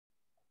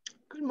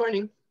Good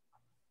morning.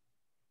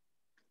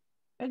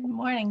 Good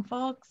morning,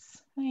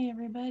 folks. Hi,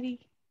 everybody.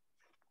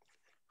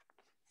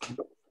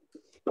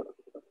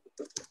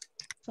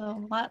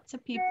 So lots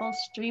of people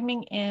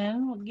streaming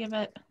in. We'll give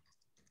it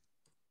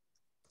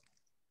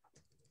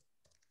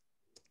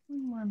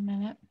one more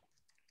minute.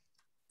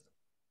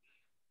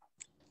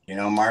 You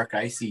know, Mark,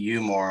 I see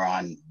you more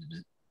on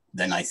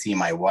than I see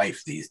my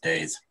wife these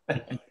days.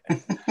 I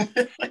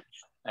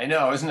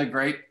know, isn't it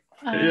great?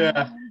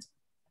 Yeah,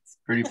 it's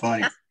pretty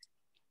funny.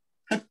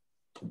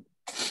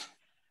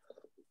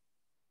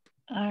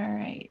 All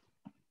right.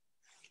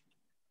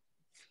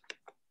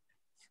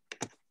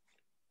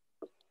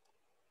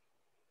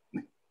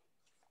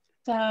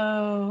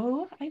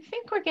 So I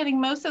think we're getting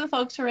most of the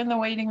folks who are in the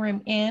waiting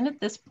room in at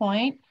this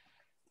point.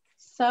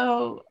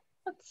 So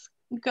let's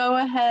go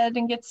ahead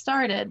and get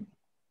started.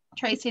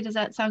 Tracy, does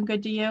that sound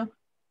good to you?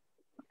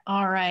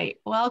 All right,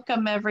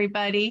 welcome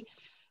everybody.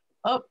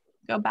 Oh,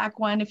 go back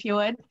one if you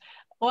would.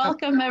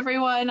 Welcome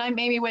everyone. I'm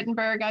Amy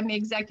Wittenberg. I'm the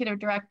Executive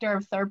Director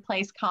of Third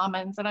Place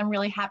Commons, and I'm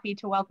really happy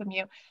to welcome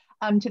you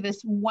to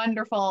this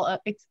wonderful,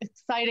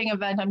 exciting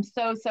event. I'm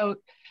so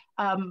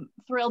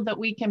thrilled that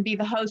we can be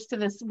the host to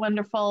this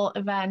wonderful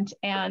event,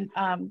 and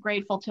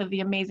grateful to the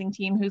amazing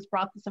team who's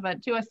brought this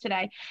event to us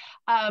today.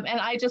 And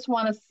I just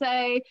want to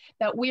say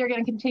that we are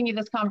going to continue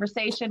this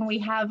conversation. We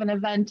have an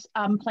event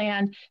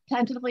planned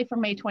tentatively for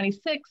May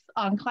 26th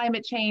on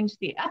climate change,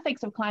 the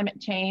ethics of climate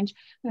change,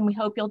 and we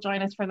hope you'll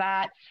join us for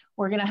that.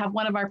 We're going to have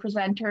one of our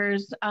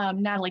presenters,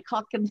 Natalie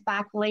Calkins,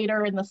 back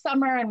later in the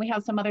summer, and we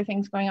have some other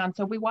things going on.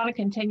 So we want to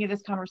continue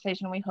this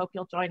conversation. We hope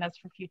you'll join us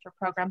for future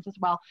programs as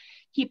well.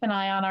 Keep an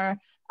eye on our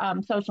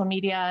social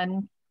media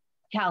and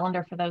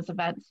calendar for those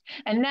events.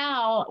 And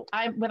now,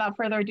 without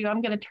further ado,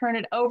 I'm going to turn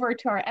it over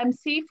to our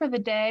MC for the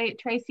day,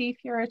 Tracy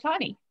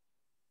Fioritani.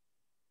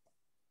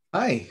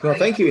 Hi, well,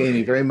 thank you,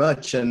 Amy, very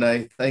much. And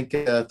I thank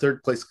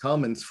Third Place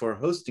Commons for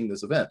hosting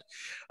this event.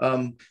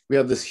 We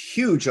have this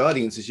huge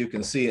audience, as you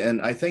can see,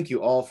 and I thank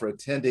you all for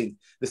attending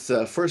this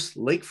first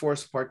Lake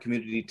Forest Park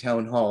Community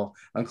Town Hall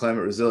on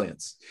climate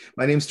resilience.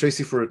 My name is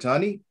Tracy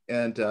Fioritani,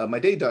 and my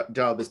day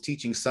job is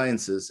teaching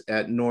sciences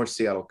at North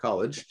Seattle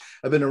College.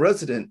 I've been a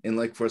resident in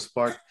Lake Forest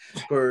Park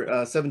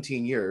for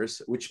 17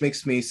 years, which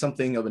makes me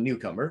something of a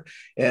newcomer.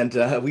 And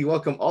we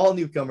welcome all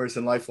newcomers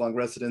and lifelong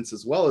residents,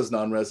 as well as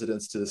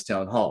non-residents, to this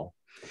town hall.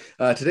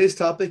 Today's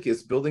topic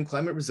is building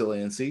climate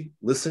resiliency,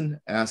 listen,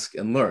 ask,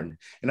 and learn.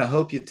 And I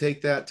hope you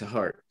take that to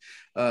heart.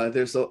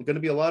 There's going to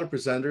be a lot of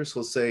presenters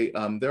who'll say,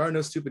 there are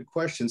no stupid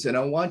questions. And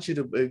I want you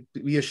to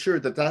be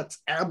assured that that's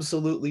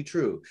absolutely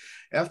true.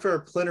 After our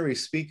plenary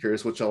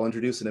speakers, which I'll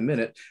introduce in a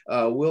minute,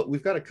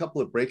 we've got a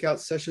couple of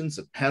breakout sessions,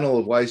 a panel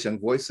of wise young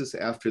voices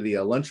after the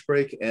lunch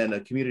break, and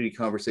a community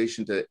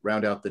conversation to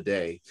round out the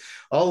day.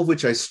 All of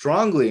which I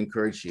strongly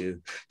encourage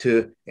you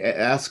to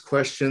ask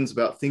questions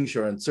about things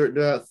you're uncertain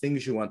about,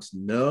 things you want to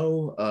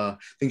know,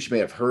 things you may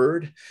have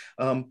heard.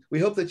 We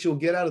hope that you'll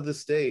get out of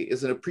this day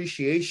is an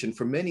appreciation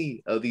for many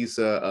of these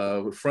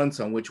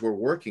fronts on which we're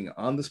working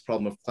on this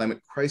problem of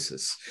climate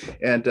crisis,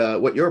 and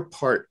what your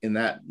part in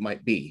that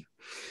might be.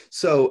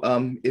 So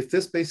if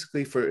this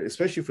basically,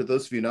 especially for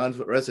those of you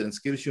non-residents,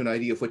 gives you an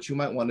idea of what you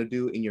might want to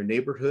do in your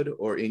neighborhood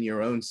or in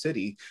your own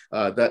city,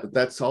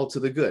 that's all to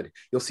the good.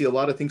 You'll see a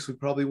lot of things we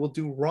probably will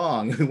do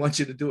wrong. We want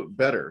you to do it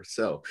better.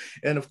 So,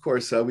 and of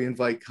course, we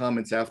invite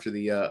comments after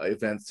the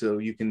event, so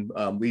you can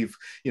leave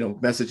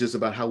messages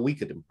about how we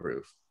could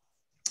improve.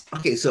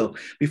 Okay, so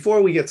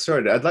before we get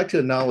started, I'd like to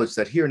acknowledge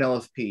that here in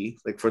LFP,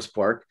 Lake Forest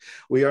Park,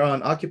 we are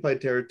on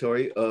occupied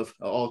territory of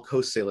all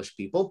Coast Salish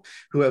people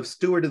who have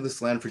stewarded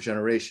this land for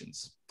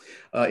generations.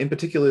 In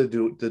particular,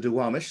 the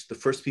Duwamish, the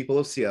first people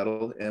of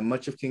Seattle and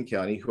much of King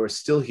County, who are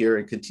still here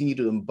and continue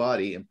to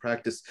embody and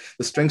practice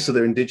the strengths of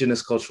their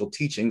indigenous cultural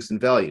teachings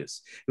and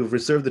values, who have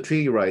reserved the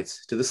treaty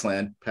rights to this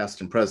land, past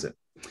and present.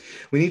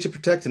 We need to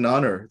protect and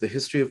honor the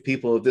history of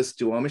people of this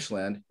Duwamish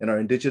land and our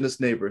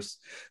indigenous neighbors,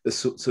 the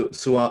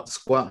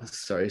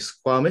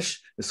Squamish,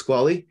 the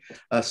Squally,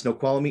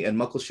 Snoqualmie, and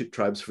Muckleshoot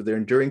tribes for their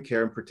enduring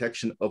care and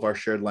protection of our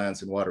shared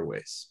lands and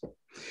waterways.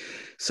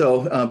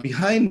 So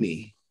behind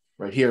me,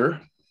 right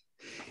here,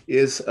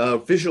 is a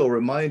visual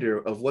reminder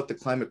of what the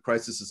climate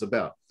crisis is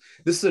about.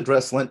 This is an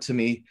address lent to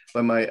me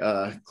by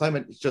my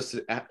climate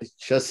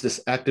justice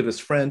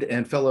activist friend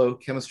and fellow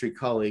chemistry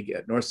colleague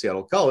at North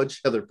Seattle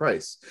College, Heather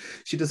Price.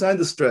 She designed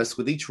this dress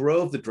with each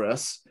row of the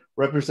dress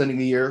representing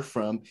the year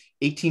from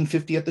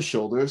 1850 at the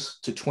shoulders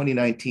to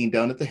 2019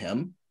 down at the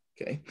hem.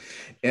 Okay,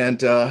 and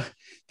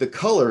the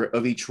color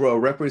of each row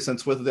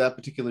represents whether that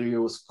particular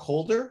year was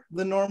colder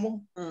than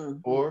normal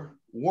or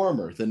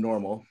warmer than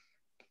normal.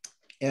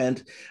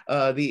 And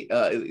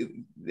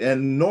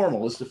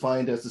normal is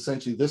defined as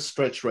essentially this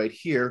stretch right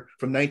here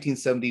from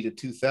 1970 to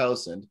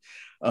 2000.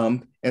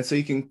 And so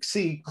you can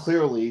see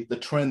clearly the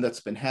trend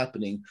that's been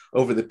happening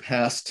over the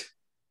past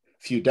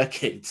few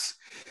decades.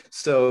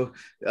 So,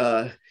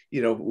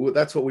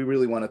 that's what we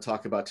really want to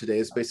talk about today,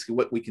 is basically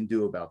what we can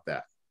do about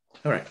that.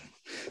 All right.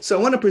 So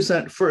I want to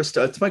present first,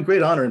 it's my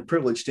great honor and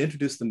privilege to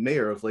introduce the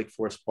mayor of Lake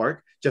Forest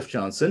Park, Jeff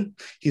Johnson.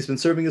 He's been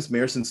serving as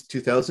mayor since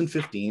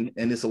 2015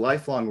 and is a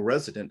lifelong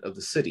resident of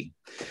the city.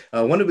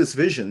 One of his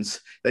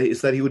visions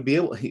is that he would be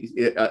able,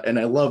 and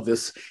I love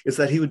this, is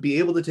that he would be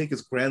able to take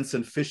his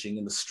grandson fishing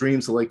in the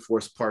streams of Lake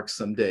Forest Park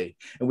someday.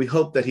 And we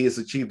hope that he has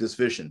achieved his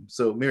vision.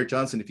 So Mayor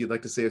Johnson, if you'd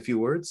like to say a few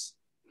words.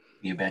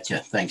 You betcha.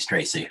 Thanks,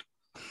 Tracy.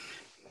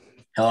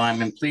 Hello,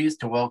 I'm pleased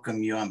to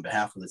welcome you on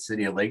behalf of the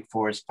City of Lake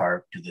Forest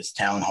Park to this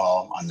town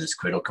hall on this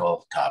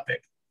critical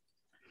topic.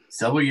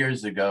 Several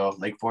years ago,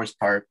 Lake Forest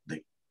Park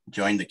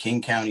joined the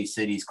King County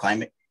Cities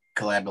Climate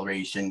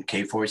Collaboration,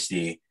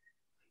 K4C,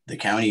 the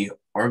county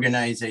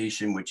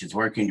organization which is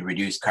working to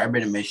reduce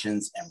carbon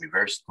emissions and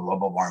reverse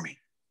global warming.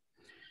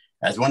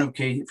 As one of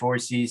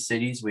K4C's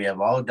cities, we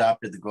have all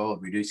adopted the goal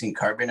of reducing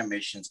carbon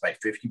emissions by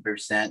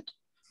 50%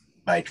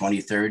 by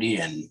 2030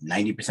 and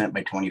 90%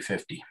 by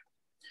 2050.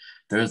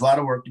 There's a lot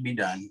of work to be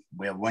done.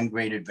 We have one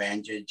great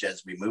advantage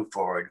as we move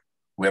forward.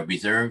 We have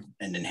preserved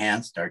and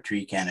enhanced our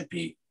tree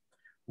canopy.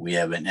 We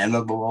have an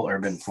inevitable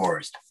urban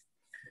forest.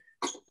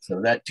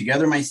 So that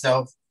together,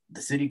 myself,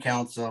 the city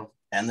council,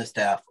 and the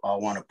staff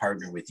all want to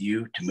partner with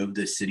you to move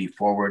this city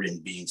forward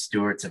in being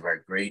stewards of our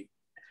great,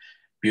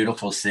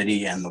 beautiful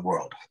city and the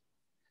world.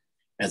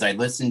 As I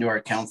listened to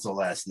our council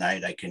last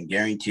night, I can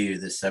guarantee you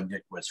this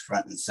subject was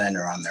front and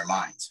center on their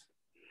minds.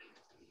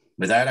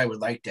 With that, I would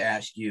like to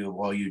ask you,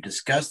 while you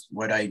discuss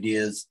what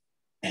ideas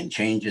and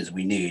changes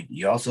we need,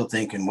 you also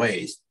think in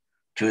ways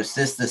to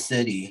assist the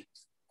city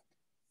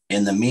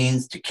in the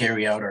means to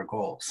carry out our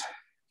goals.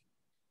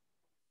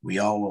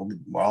 We're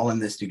all in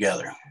this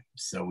together.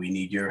 So we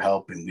need your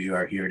help and we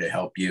are here to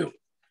help you.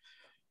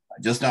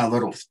 Just on a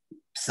little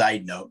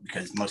side note,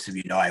 because most of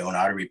you know I own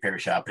an auto repair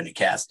shop and a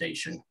gas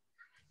station.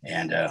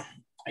 And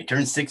I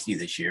turned 60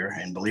 this year,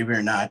 and believe it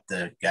or not,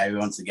 the guy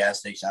who owns the gas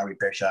station auto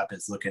repair shop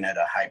is looking at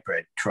a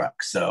hybrid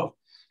truck. So,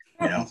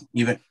 you know,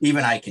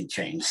 even I can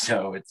change.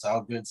 So it's all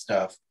good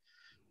stuff.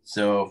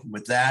 So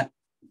with that,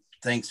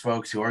 thanks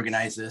folks who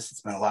organized this.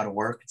 It's been a lot of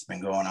work. It's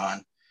been going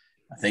on.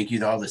 Thank you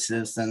to all the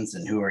citizens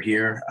and who are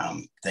here.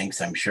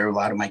 Thanks, I'm sure a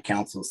lot of my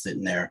council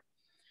sitting there.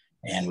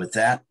 And with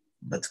that,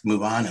 let's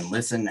move on and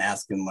listen,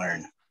 ask, and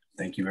learn.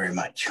 Thank you very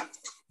much.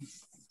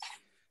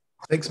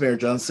 Thanks, Mayor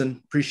Johnson.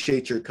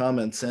 Appreciate your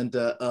comments, and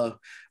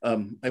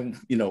I'm,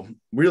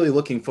 really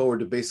looking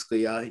forward to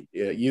basically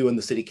you and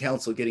the City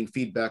Council getting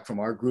feedback from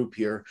our group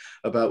here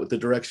about the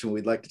direction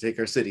we'd like to take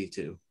our city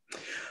to.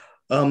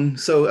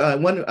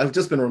 I've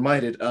just been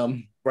reminded,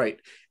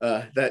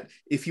 that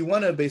if you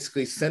want to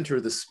basically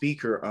center the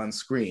speaker on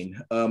screen,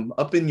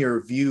 up in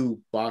your view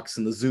box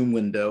in the Zoom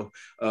window,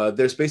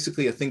 there's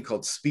basically a thing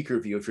called speaker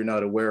view if you're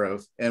not aware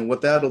of, and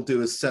what that'll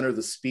do is center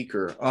the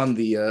speaker on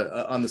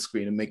the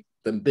screen and make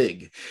them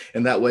big,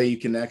 and that way you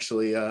can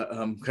actually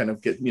kind of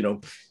get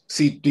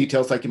see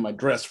details like in my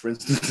dress, for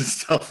instance, and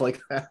stuff like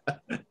that.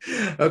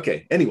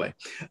 Okay, anyway,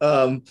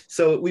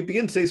 so we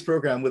begin today's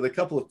program with a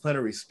couple of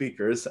plenary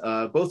speakers,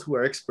 both who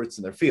are experts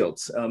in their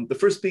fields. The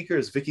first speaker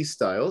is Vicki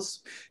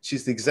Stiles.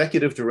 She's the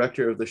executive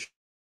director of the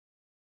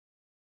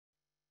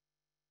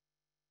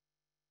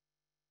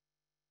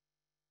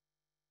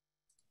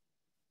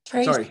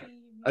Sorry,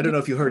 I don't know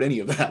if you heard any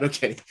of that.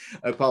 Okay,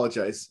 I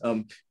apologize.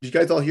 Did you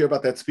guys all hear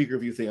about that speaker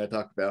view thing I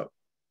talked about?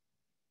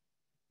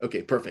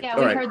 Okay, perfect. Yeah,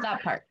 we heard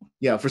that part.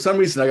 Yeah, for some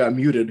reason I got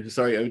muted.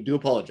 Sorry, I do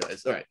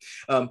apologize. All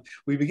right.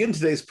 We begin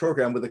today's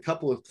program with a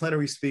couple of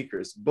plenary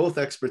speakers, both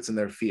experts in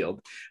their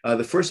field.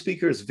 The first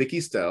speaker is Vicki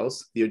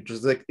Stiles, the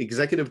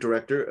executive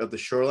director of the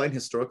Shoreline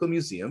Historical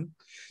Museum.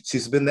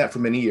 She's been that for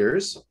many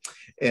years.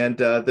 And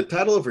the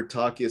title of her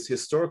talk is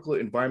Historical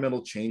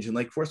Environmental Change in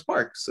Lake Forest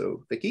Park.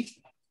 So, Vicki.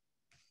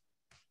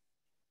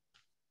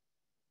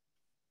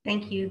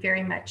 Thank you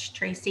very much,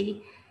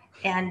 Tracy.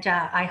 And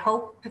I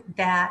hope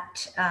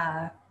that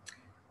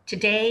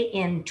today,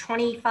 in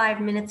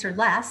 25 minutes or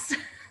less,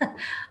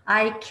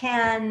 I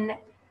can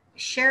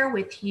share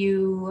with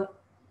you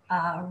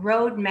a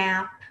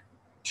roadmap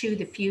to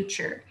the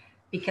future,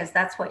 because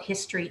that's what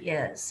history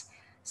is.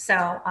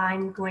 So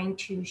I'm going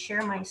to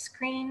share my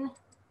screen.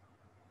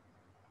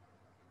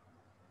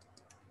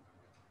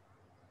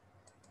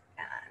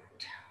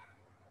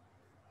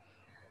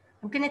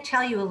 I'm going to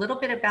tell you a little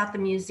bit about the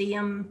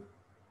museum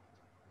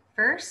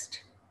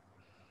first.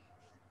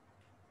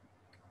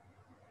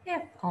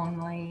 If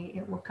only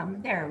it will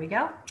come, there we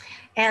go.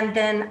 And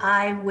then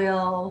I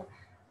will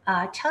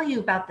tell you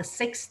about the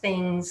 6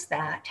 things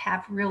that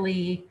have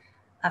really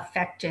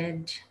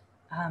affected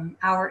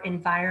our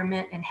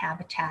environment and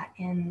habitat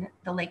in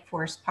the Lake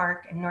Forest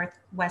Park and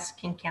Northwest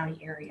King County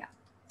area.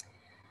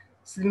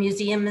 So the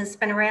museum has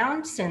been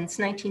around since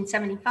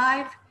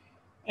 1975.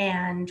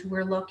 And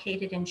we're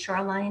located in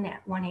Shoreline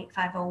at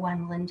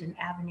 18501 Linden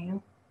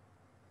Avenue.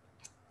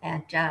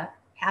 And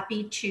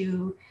happy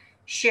to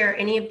share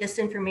any of this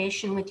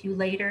information with you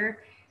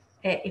later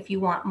if you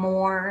want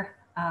more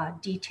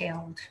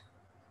detailed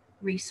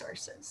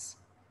resources.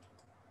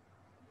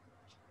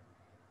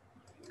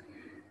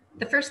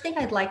 The first thing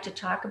I'd like to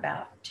talk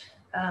about,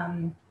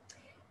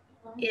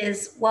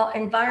 is, well,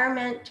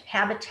 environment,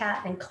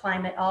 habitat, and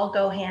climate all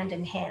go hand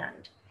in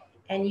hand.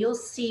 And you'll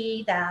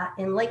see that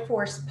in Lake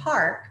Forest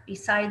Park,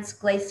 besides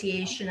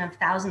glaciation of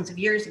thousands of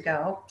years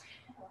ago,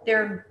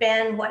 there have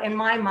been what in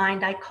my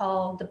mind I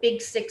call the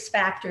big 6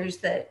 factors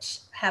that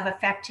have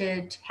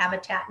affected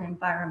habitat and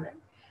environment.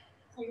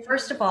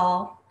 First of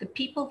all, the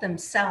people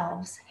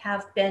themselves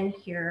have been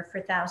here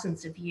for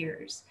thousands of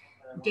years.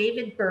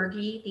 David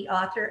Berge, the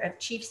author of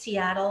Chief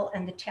Seattle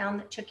and the Town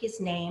That Took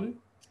His Name,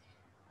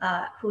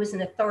 who is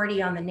an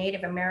authority on the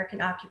Native American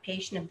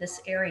occupation of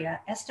this area,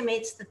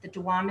 estimates that the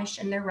Duwamish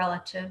and their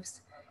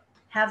relatives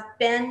have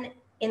been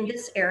in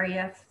this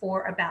area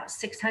for about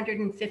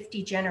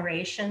 650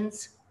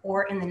 generations,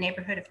 or in the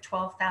neighborhood of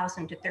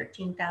 12,000 to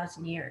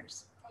 13,000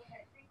 years.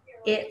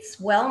 It's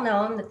well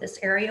known that this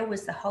area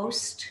was the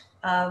host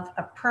of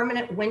a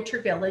permanent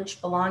winter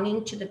village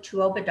belonging to the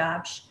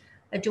Tuobadabsh,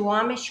 a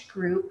Duwamish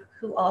group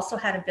who also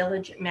had a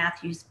village at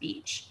Matthews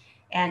Beach.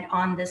 And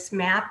on this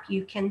map,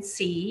 you can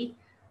see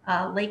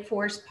Lake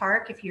Forest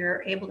Park, if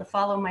you're able to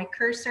follow my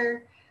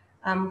cursor,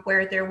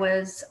 where there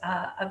was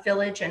a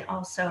village, and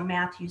also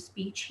Matthews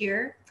Beach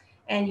here.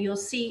 And you'll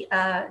see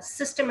a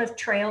system of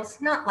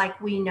trails, not like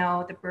we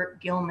know the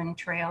Burt Gilman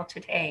Trail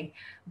today,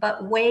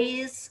 but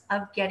ways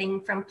of getting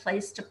from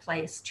place to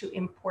place to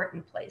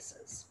important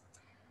places.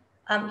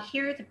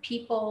 Here, the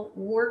people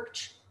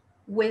worked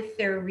with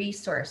their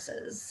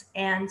resources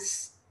and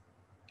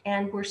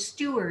were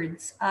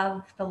stewards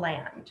of the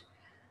land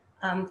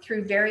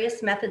through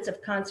various methods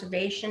of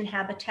conservation,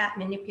 habitat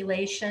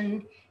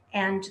manipulation,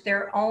 and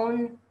their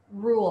own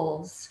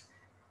rules.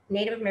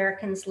 Native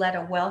Americans led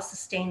a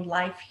well-sustained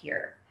life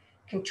here.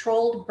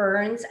 Controlled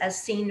burns as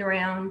seen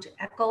around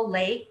Echo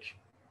Lake,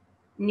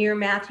 near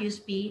Matthews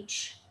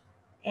Beach,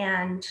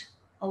 and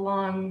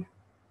along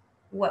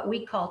what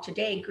we call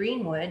today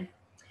Greenwood,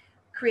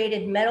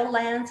 created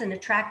meadowlands and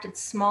attracted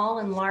small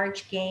and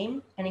large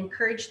game, and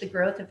encouraged the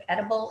growth of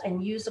edible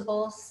and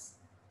usable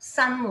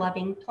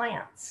sun-loving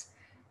plants.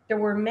 There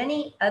were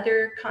many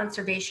other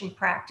conservation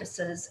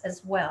practices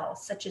as well,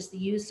 such as the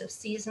use of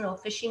seasonal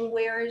fishing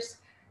weirs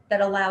that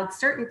allowed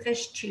certain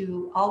fish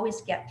to always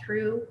get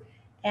through,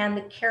 and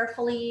the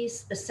carefully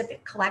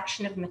specific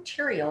collection of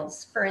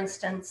materials, for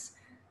instance,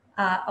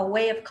 a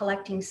way of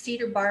collecting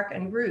cedar bark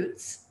and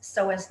roots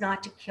so as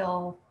not to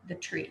kill the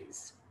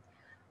trees.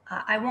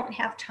 I won't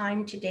have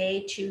time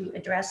today to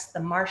address the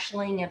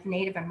marshaling of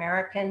Native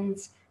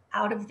Americans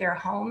out of their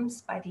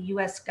homes by the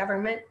US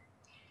government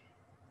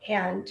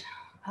and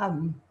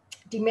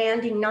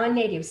demanding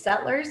non-native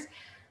settlers,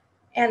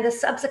 and the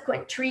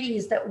subsequent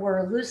treaties that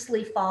were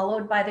loosely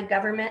followed by the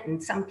government, in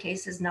some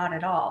cases not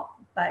at all.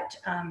 But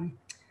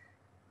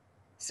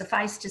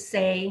suffice to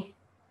say,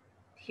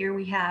 here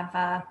we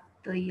have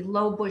the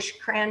low bush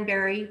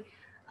cranberry.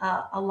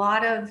 A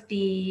lot of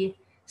the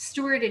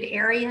stewarded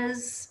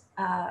areas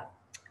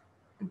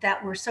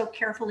that were so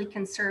carefully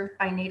conserved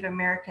by Native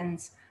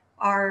Americans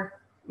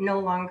are no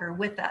longer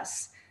with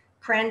us.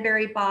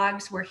 Cranberry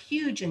bogs were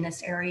huge in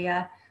this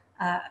area.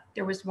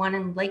 There was one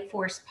in Lake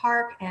Forest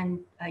Park and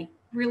a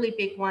really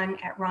big one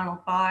at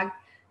Ronald Bog,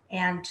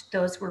 and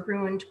those were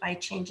ruined by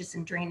changes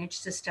in drainage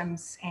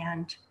systems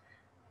and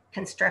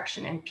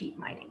construction and peat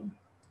mining.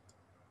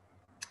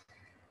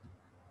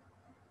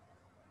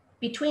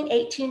 Between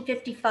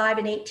 1855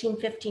 and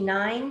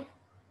 1859,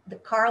 the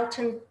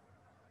Carleton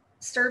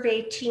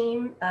survey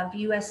team of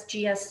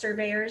USGS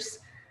surveyors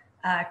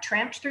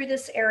tramped through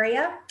this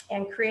area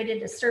and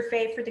created a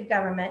survey for the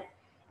government.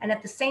 And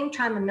at the same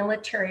time, a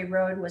military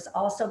road was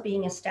also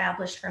being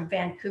established from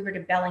Vancouver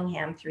to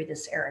Bellingham through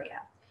this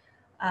area.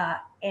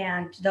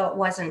 And though it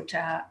wasn't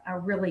a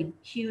really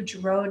huge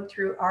road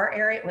through our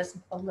area, it was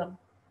a little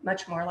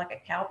much more like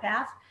a cow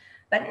path.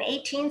 But in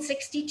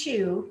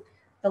 1862,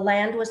 the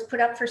land was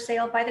put up for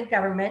sale by the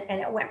government,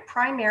 and it went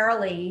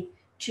primarily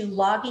to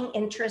logging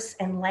interests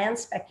and land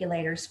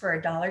speculators for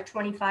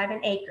 $1.25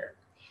 an acre.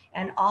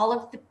 And all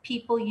of the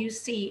people you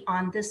see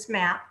on this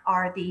map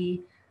are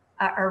the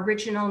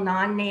original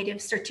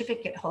non-native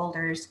certificate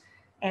holders.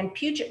 And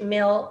Puget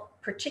Mill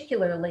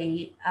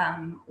particularly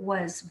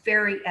was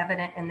very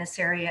evident in this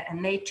area,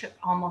 and they took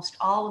almost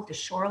all of the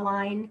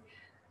shoreline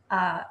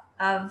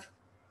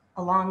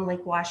along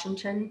Lake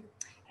Washington.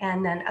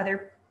 And then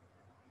other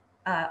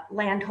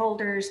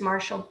landholders,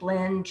 Marshall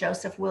Blinn,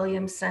 Joseph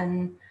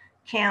Williamson,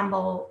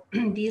 Campbell,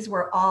 these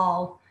were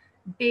all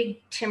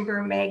big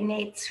timber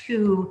magnates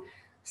who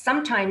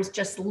sometimes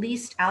just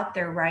leased out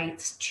their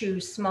rights to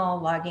small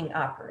logging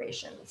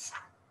operations.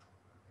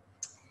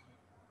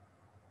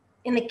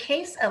 In the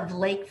case of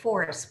Lake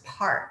Forest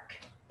Park,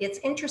 it's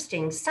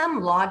interesting.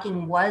 Some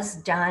logging was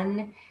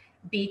done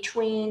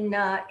between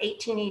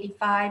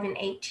 1885 and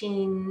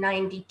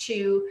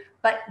 1892,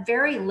 but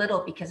very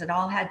little because it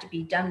all had to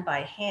be done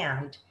by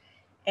hand.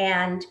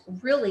 And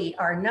really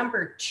our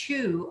number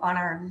 2 on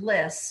our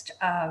list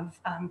of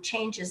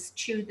changes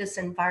to this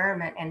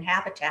environment and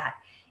habitat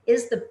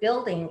is the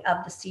building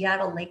of the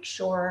Seattle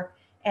Lakeshore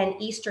and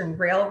Eastern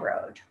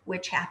Railroad,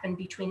 which happened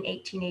between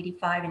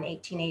 1885 and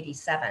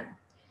 1887.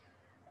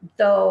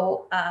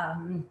 Though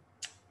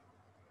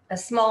a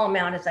small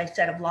amount, as I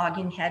said, of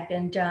logging had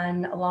been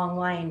done along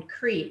Lion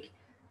Creek.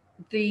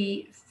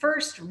 The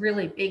first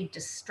really big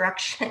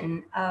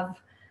destruction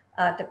of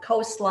the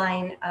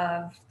coastline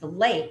of the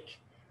lake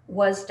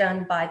was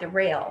done by the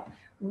rail.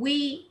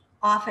 We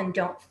often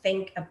don't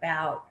think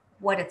about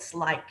what it's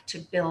like to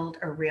build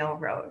a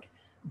railroad,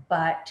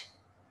 but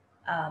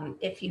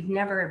if you've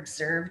never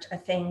observed a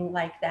thing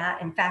like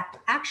that, in fact,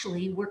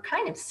 actually, we're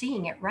kind of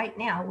seeing it right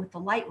now with the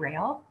light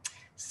rail.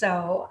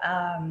 So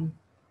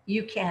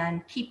you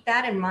can keep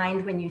that in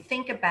mind when you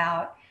think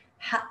about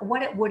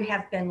what it would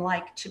have been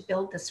like to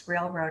build this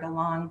railroad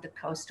along the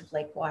coast of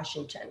Lake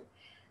Washington.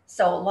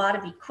 So a lot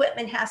of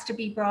equipment has to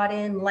be brought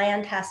in,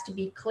 land has to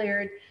be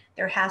cleared,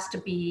 there has to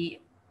be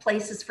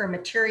places for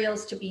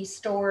materials to be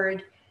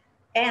stored,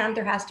 and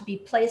there has to be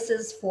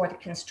places for the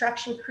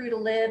construction crew to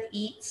live,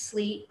 eat,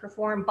 sleep,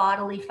 perform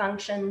bodily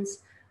functions.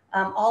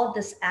 All of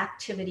this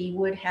activity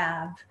would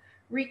have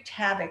wreaked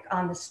havoc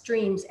on the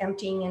streams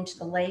emptying into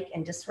the lake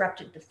and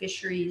disrupted the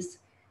fisheries,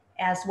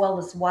 as well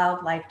as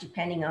wildlife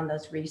depending on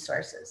those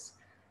resources.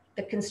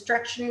 The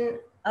construction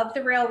of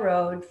the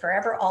railroad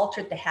forever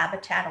altered the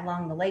habitat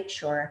along the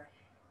lakeshore,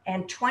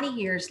 and 20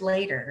 years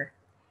later,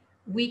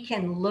 we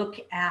can look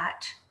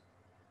at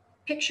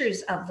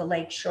pictures of the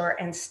lakeshore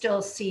and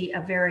still see a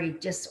very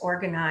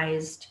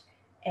disorganized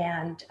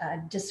and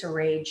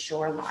disarrayed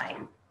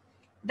shoreline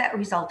that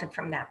resulted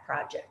from that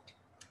project.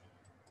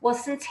 Well,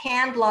 since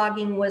hand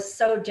logging was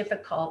so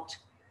difficult,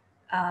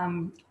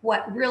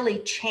 what really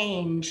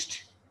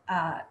changed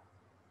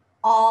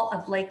all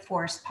of Lake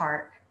Forest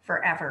Park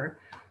forever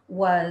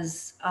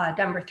was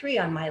number 3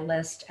 on my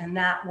list, and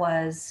that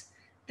was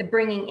the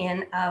bringing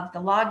in of the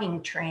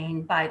logging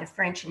train by the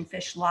French and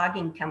Fish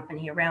Logging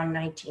Company around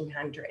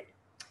 1900.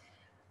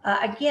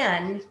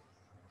 Again,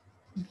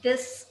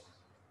 this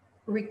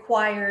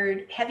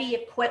required heavy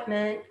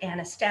equipment and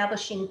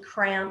establishing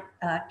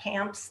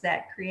camps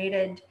that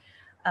created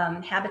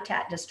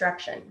habitat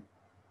destruction.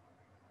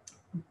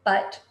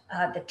 But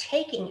the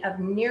taking of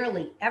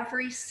nearly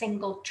every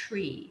single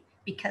tree,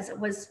 because it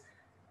was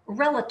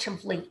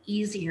relatively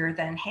easier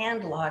than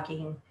hand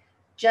logging,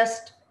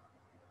 just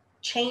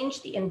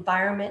changed the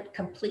environment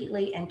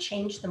completely and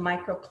changed the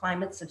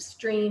microclimates of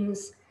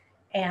streams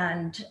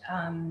and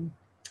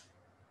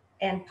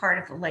part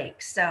of the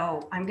lake.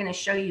 So I'm going to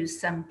show you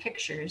some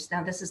pictures.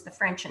 Now this is the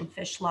French and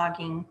Fish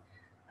Logging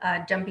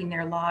dumping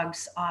their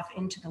logs off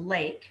into the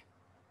lake.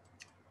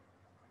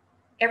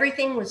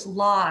 Everything was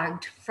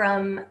logged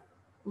from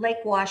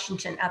Lake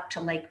Washington up to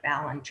Lake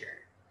Ballinger.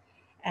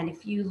 And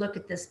if you look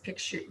at this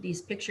picture,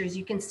 these pictures,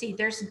 you can see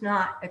there's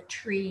not a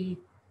tree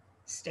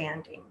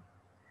standing.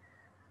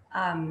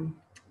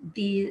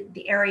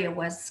 The area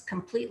was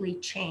completely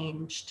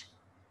changed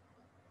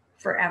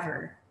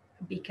forever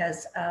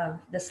because of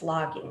this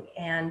logging.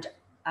 And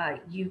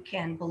you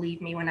can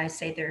believe me when I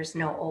say there's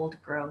no old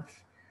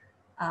growth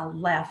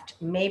left,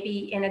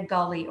 maybe in a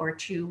gully or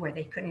two where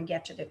they couldn't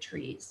get to the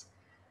trees.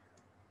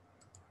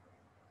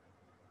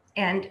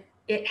 And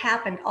it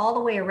happened all the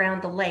way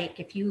around the lake.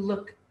 If you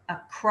look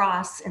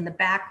across in the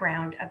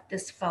background of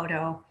this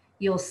photo,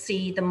 you'll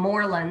see the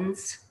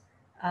moorlands.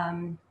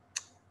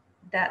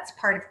 That's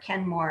part of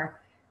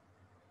Kenmore.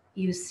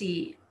 You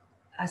see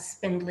a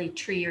spindly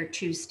tree or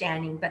two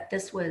standing, but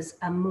this was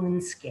a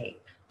moonscape.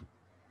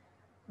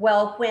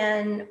 Well,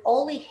 when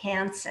Ole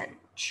Hansen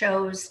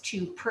chose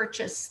to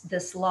purchase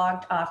this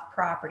logged off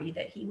property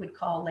that he would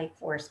call Lake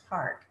Forest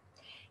Park,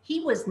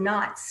 he was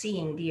not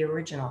seeing the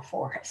original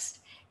forest.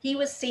 He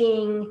was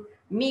seeing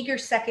meager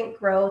second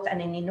growth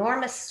and an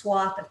enormous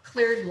swath of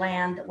cleared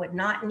land that would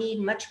not need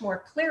much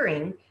more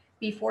clearing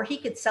before he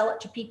could sell it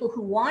to people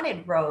who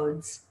wanted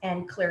roads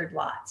and cleared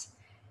lots.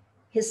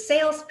 His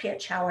sales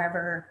pitch,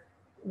 however,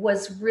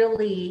 was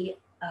really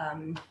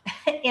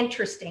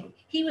interesting.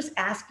 He was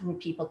asking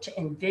people to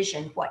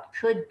envision what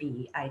could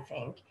be, I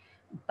think.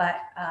 But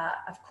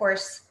of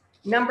course,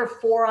 number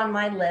 4 on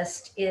my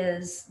list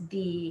is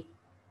the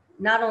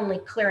not only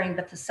clearing,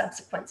 but the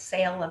subsequent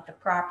sale of the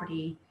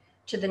property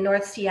to the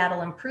North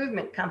Seattle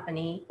Improvement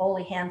Company,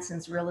 Ole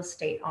Hansen's real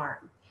estate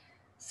arm.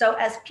 So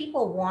as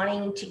people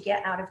wanting to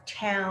get out of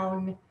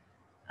town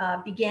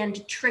began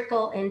to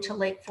trickle into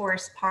Lake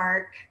Forest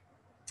Park,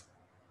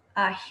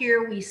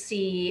 here we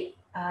see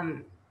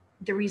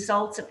the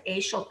results of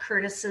Aishel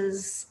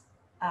Curtis's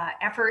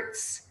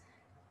efforts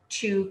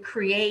to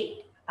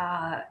create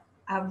a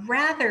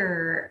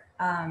rather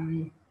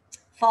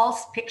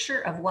false picture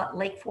of what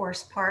Lake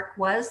Forest Park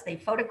was. They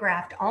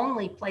photographed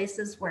only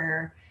places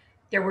where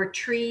there were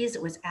trees.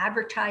 It was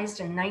advertised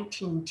in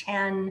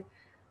 1910,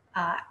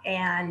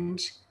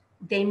 and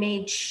they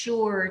made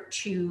sure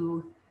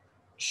to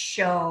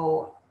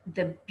show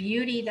the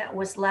beauty that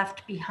was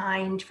left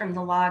behind from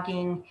the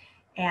logging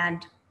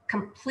and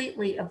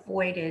completely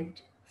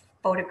avoided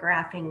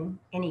photographing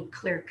any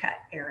clear-cut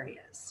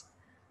areas.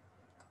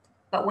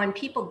 But when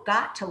people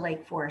got to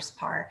Lake Forest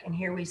Park, and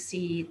here we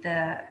see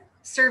the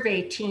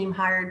survey team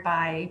hired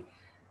by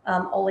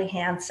Ole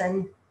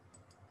Hansen,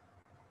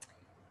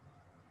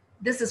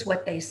 this is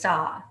what they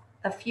saw.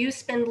 A few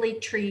spindly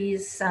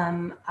trees,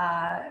 some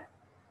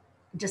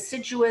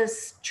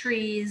deciduous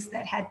trees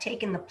that had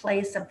taken the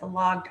place of the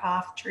logged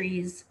off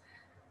trees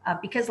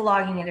because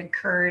logging had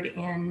occurred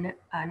in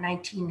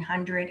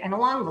 1900 and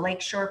along the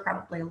lakeshore,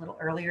 probably a little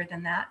earlier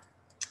than that.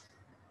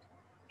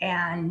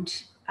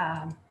 And,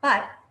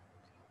 but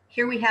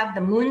here we have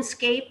the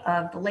moonscape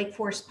of the Lake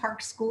Forest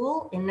Park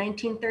School in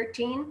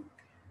 1913.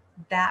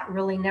 That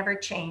really never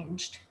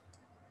changed.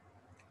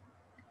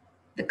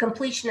 The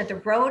completion of the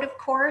road, of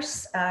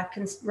course,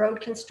 road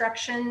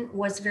construction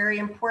was very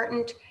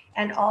important,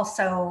 and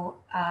also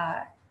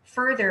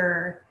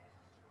further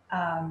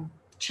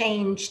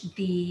changed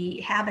the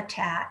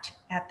habitat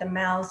at the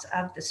mouths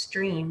of the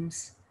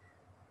streams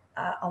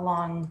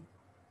along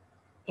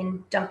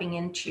in dumping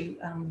into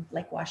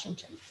Lake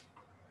Washington.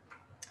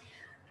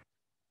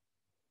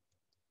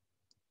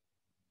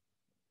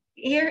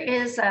 Here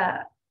is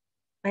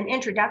an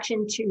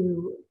introduction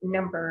to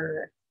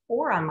number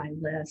 4 on my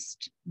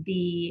list.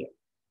 The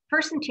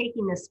person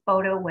taking this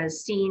photo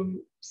was seen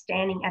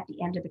standing at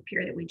the end of the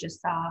pier that we just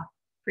saw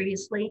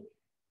previously.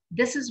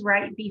 This is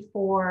right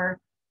before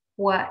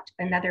what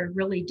another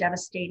really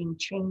devastating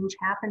change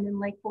happened in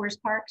Lake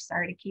Forest Park.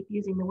 Sorry to keep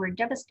using the word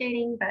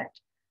devastating, but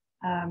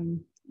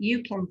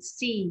you can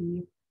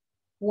see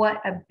what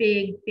a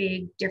big,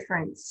 big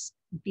difference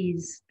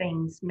these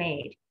things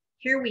made.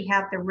 Here we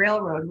have the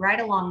railroad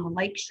right along the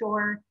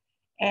lakeshore,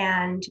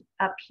 and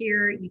up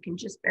here you can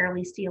just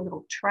barely see a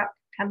little truck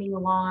coming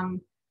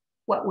along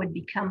what would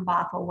become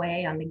Bothell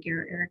Way on the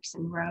Gear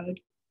Erickson Road.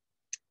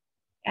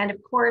 And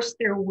of course,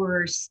 there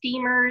were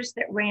steamers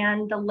that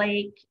ran the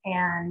lake,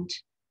 and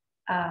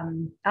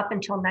up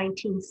until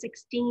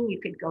 1916,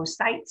 you could go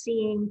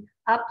sightseeing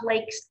up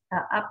lakes,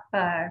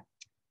 the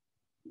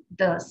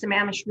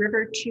Sammamish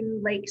River to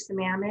Lake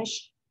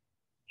Sammamish,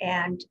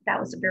 and that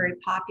was a very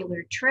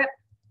popular trip.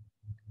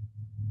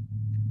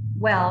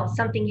 Well,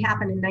 something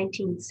happened in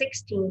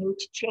 1916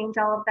 to change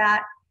all of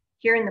that.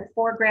 Here in the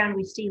foreground,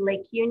 we see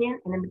Lake Union,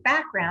 and in the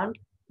background,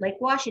 Lake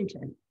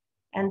Washington.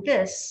 And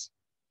this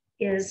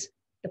is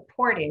the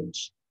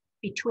portage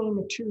between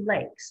the two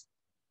lakes.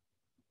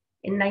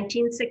 In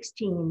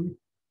 1916,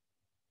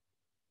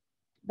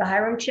 the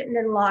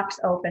Hiram-Chittenden locks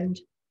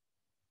opened,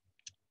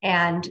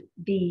 and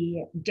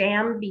the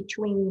dam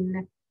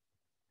between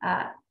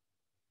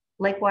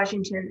Lake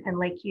Washington and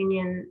Lake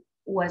Union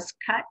was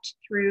cut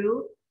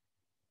through,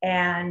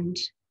 and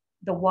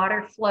the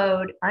water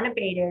flowed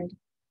unabated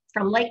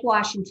from Lake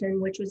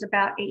Washington, which was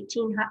about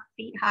 18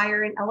 feet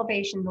higher in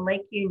elevation than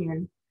Lake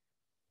Union,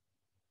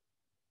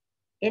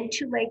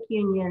 into Lake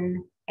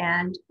Union,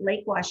 and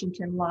Lake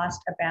Washington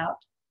lost about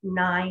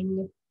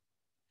 9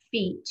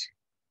 feet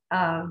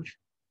of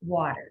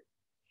water.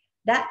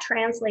 That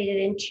translated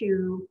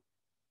into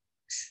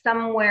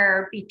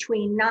somewhere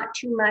between not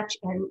too much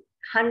and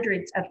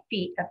hundreds of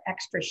feet of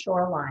extra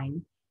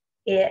shoreline.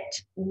 It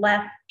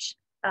left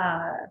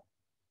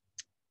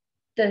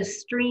the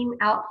stream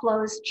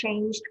outflows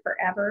changed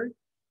forever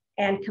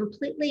and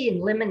completely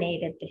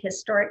eliminated the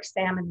historic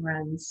salmon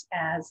runs,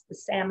 as the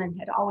salmon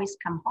had always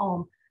come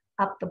home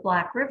up the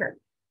Black River.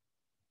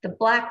 The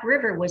Black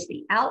River was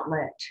the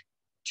outlet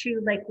to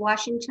Lake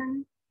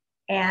Washington,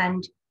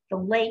 and the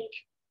lake,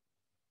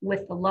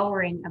 with the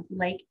lowering of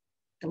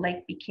the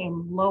lake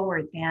became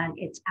lower than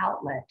its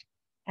outlet,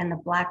 and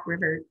the Black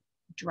River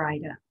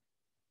dried up.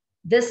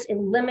 This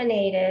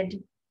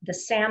eliminated the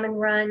salmon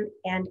run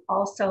and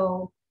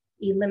also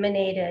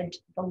eliminated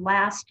the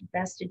last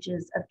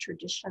vestiges of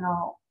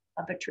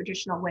a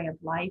traditional way of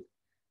life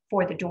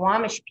for the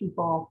Duwamish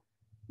people,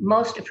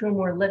 most of whom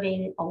were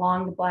living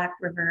along the Black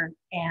River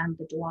and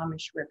the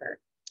Duwamish River.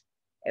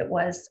 It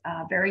was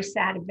a very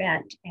sad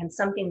event and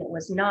something that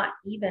was not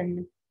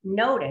even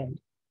noted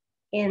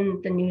in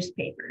the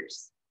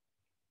newspapers.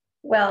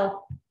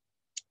 Well,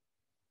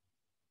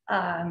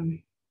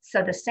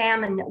 so the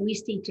salmon that we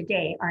see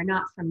today are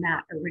not from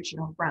that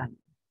original run.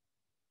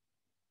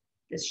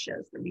 This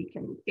shows the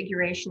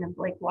reconfiguration of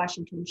Lake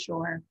Washington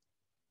shore.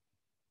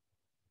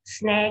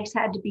 Snags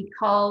had to be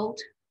culled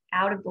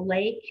out of the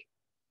lake.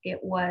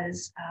 It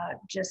was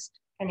just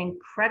an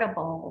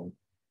incredible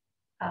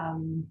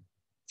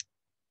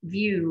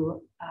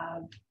view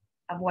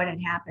of what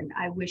had happened.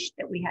 I wish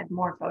that we had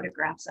more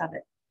photographs of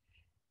it.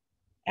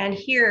 And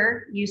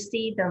here you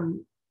see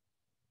them,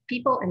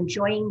 people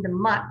enjoying the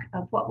muck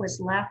of what was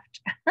left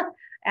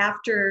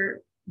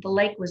after the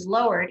lake was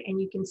lowered,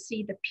 and you can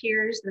see the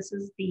piers. This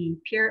is the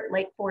pier at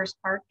Lake Forest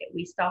Park that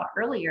we saw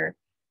earlier.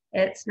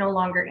 It's no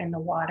longer in the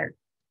water.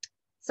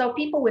 So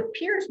people with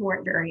piers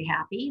weren't very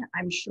happy,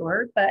 I'm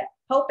sure, but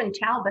Pope and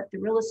Talbot, the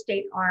real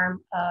estate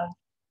arm of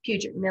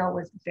Puget Mill,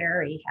 was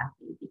very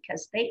happy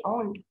because they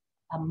owned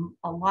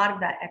a lot of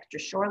that extra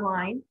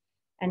shoreline.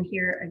 And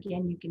here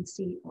again, you can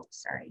see, oh,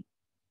 sorry.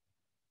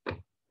 Go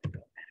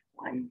back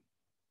one.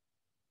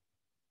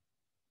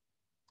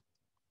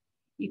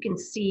 You can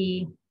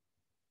see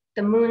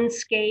the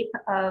moonscape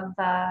of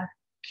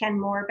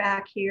Kenmore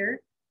back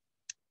here.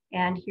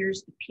 And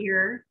here's the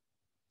pier,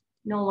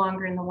 no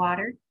longer in the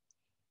water.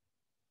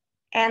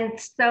 And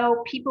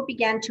so people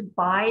began to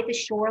buy the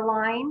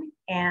shoreline,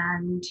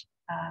 and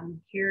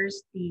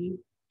Here's the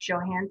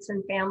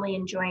Johansson family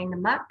enjoying the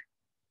muck.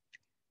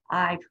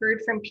 I've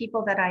heard from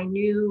people that I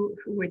knew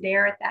who were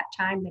there at that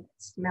time that it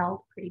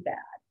smelled pretty bad.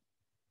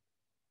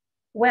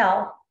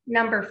 Well,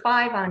 number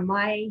 5 on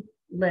my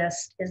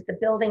list is the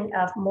building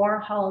of more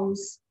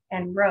homes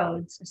and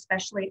roads,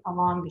 especially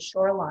along the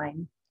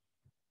shoreline.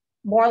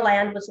 More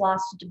land was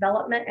lost to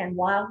development, and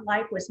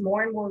wildlife was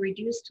more and more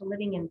reduced to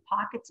living in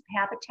pockets of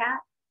habitat.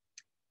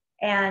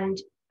 And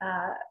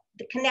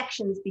the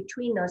connections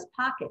between those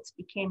pockets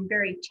became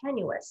very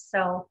tenuous.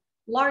 So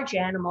large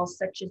animals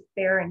such as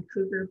bear and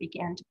cougar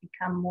began to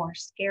become more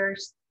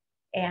scarce.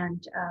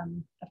 And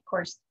of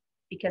course,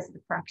 because of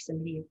the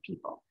proximity of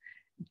people.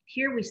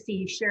 Here we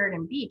see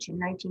Sheridan Beach in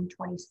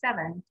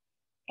 1927.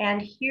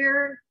 And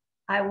here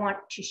I want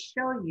to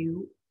show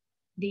you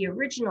the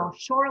original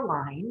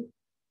shoreline.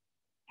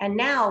 And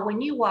now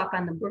when you walk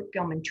on the Brook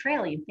Gilman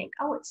Trail, you think,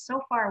 oh, it's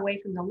so far away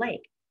from the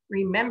lake.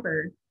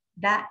 Remember,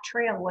 that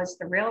trail was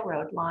the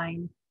railroad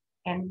line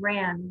and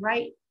ran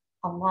right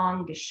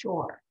along the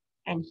shore.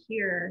 And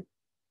here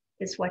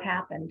is what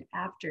happened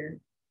after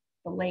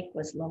the lake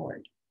was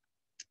lowered.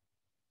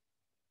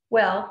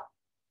 Well,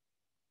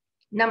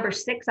 number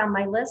 6 on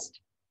my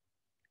list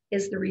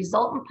is the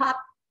resultant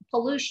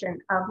pollution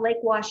of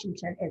Lake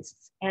Washington and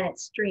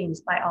its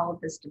streams by all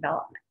of this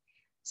development.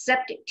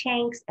 Septic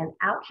tanks and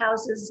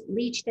outhouses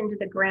leached into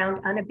the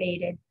ground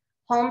unabated.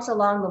 Homes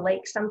along the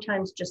lake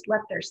sometimes just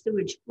let their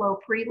sewage flow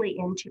freely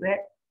into it.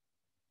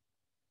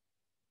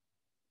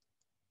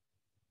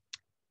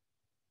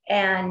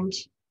 And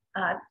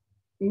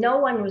no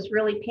one was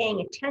really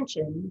paying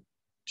attention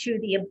to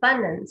the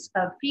abundance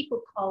of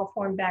fecal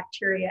coliform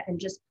bacteria and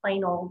just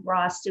plain old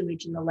raw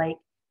sewage in the lake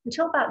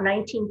until about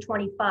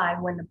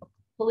 1925, when the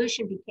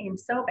pollution became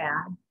so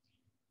bad,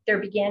 there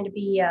began to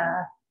be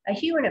a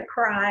hue and a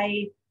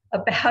cry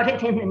about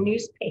it in the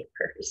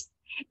newspapers.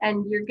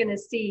 And you're gonna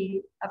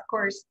see, of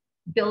course,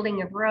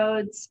 building of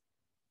roads,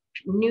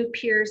 new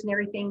piers and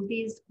everything.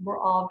 These were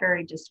all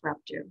very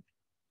disruptive.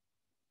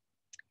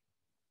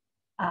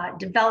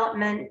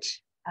 Development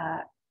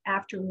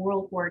after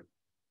World War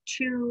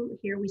II,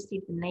 here we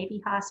see the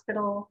Navy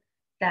Hospital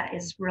that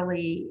is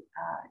really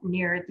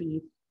near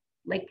the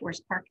Lake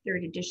Forest Park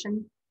 3rd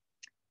Edition.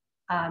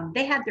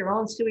 They had their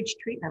own sewage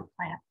treatment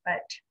plant,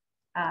 but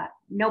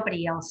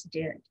nobody else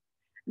did.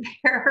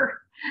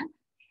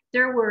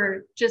 There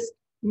were just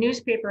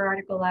newspaper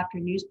article after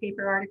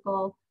newspaper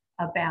article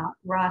about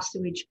raw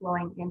sewage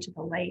flowing into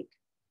the lake.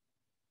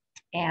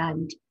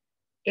 And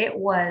it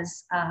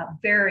was a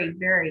very,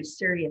 very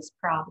serious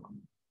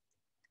problem.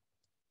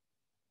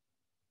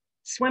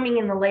 Swimming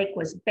in the lake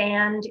was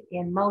banned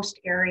in most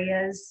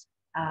areas.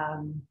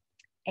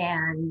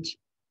 And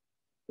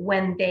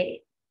when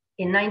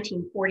in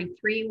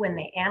 1943, when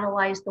they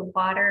analyzed the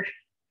water,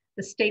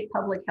 the state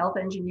public health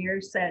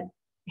engineer said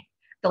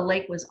the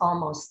lake was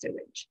almost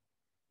sewage.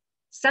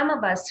 Some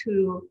of us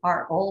who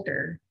are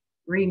older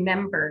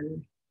remember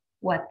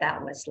what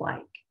that was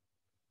like.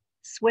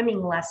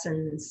 Swimming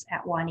lessons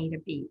at Juanita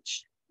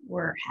Beach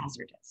were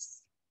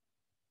hazardous.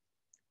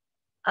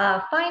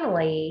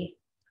 Finally,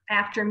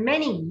 after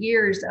many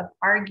years of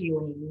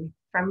arguing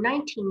from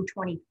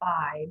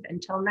 1925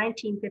 until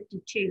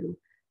 1952,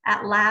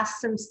 at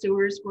last some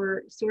sewer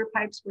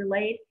pipes were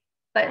laid,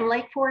 but in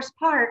Lake Forest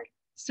Park,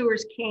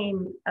 sewers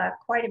came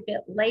quite a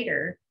bit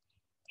later,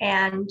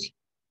 and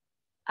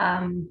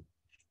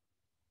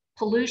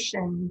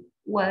pollution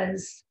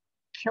was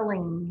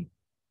killing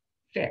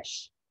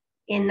fish.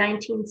 In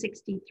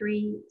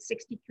 1963,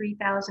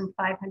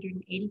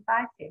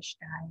 63,585 fish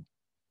died.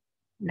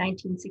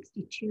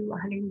 1962,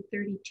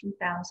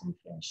 132,000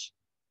 fish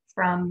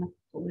from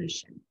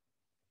pollution.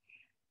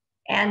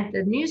 And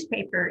the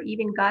newspaper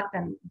even got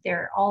them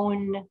their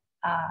own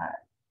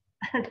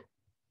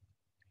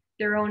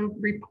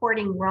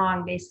reporting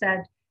wrong. They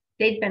said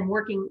they'd been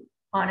working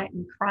on it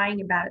and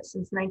crying about it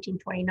since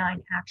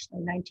 1929, actually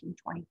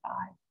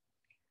 1925.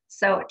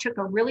 So it took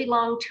a really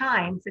long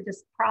time for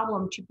this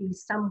problem to be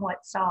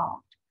somewhat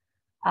solved.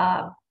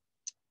 A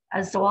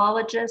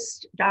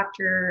zoologist,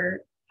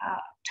 Dr.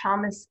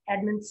 Thomas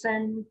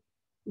Edmondson,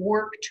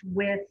 worked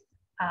with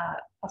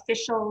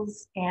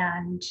officials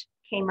and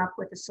came up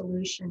with a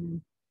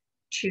solution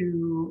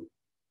to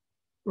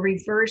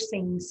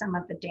reversing some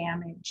of the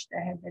damage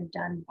that had been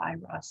done by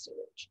raw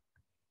sewage.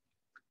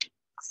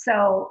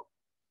 So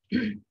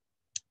in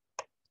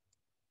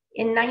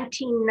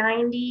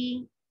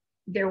 1990,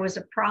 there was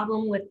a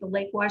problem with the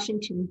Lake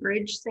Washington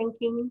Bridge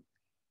sinking.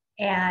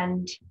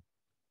 And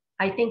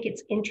I think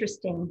it's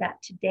interesting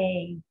that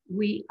today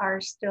we are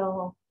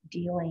still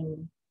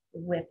dealing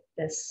with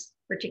this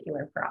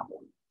particular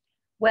problem.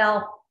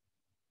 Well,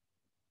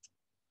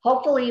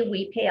 hopefully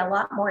we pay a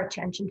lot more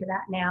attention to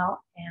that now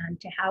and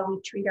to how we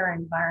treat our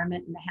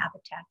environment and the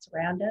habitats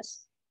around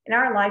us. In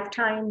our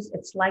lifetimes,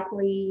 it's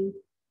likely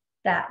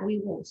that we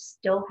will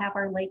still have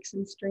our lakes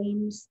and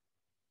streams.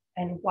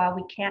 And while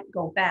we can't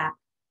go back,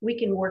 we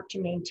can work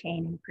to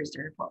maintain and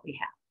preserve what we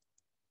have.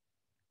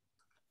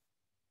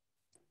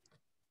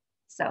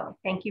 So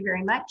thank you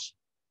very much.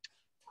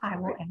 I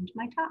will end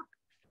my talk.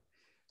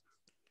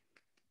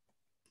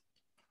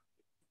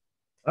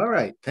 All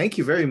right. Thank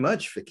you very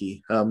much,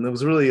 Vicki. That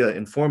was really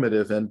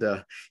informative. And,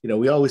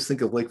 we always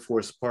think of Lake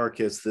Forest Park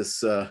as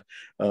this,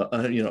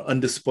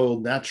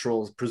 undespoiled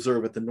natural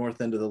preserve at the north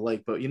end of the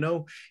lake. But,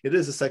 it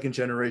is a second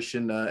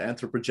generation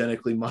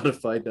anthropogenically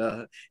modified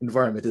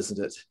environment, isn't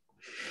it?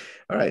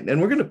 All right,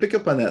 and we're going to pick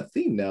up on that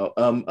theme now.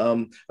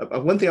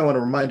 One thing I want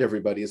to remind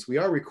everybody is we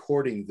are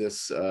recording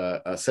this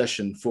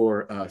session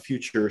for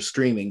future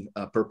streaming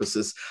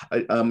purposes.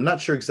 I'm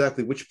not sure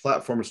exactly which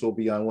platforms we'll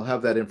be on. We'll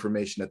have that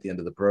information at the end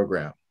of the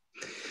program.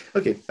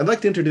 Okay, I'd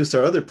like to introduce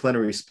our other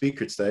plenary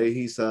speaker today.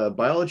 He's a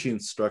biology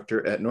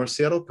instructor at North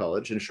Seattle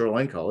College and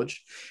Shoreline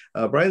College.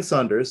 Brian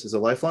Saunders is a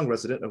lifelong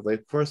resident of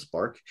Lake Forest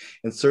Park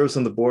and serves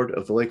on the board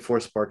of the Lake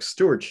Forest Park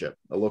Stewardship,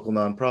 a local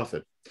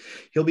nonprofit.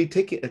 He'll be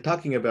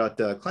talking about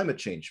climate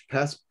change,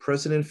 past,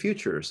 present, and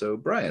future. So,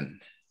 Brian.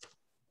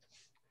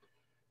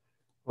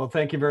 Well,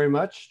 thank you very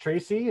much,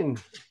 Tracy.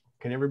 And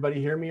can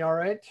everybody hear me all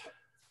right?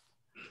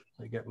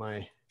 I get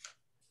my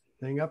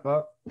thing up.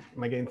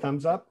 Am I getting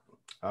thumbs up?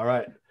 All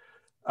right.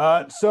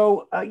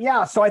 So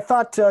I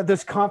thought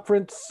this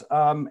conference,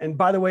 and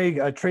by the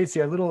way, Tracy,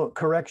 a little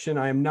correction.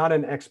 I am not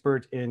an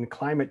expert in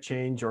climate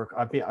change or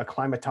a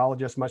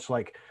climatologist, much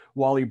like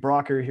Wally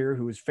Brocker here,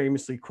 who was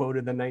famously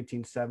quoted in the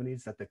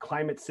 1970s that the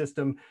climate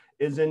system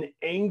is an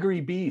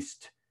angry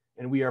beast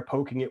and we are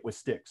poking it with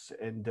sticks.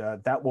 And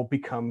that will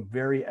become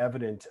very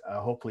evident,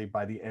 hopefully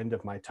by the end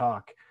of my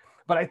talk.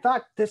 But I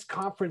thought this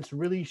conference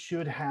really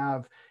should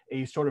have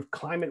a sort of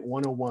climate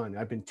 101.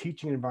 I've been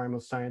teaching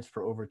environmental science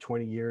for over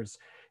 20 years,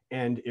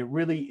 and it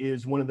really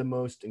is one of the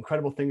most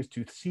incredible things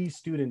to see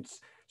students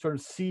sort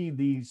of see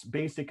these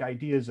basic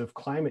ideas of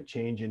climate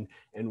change and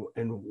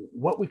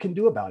what we can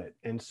do about it.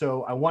 And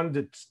so I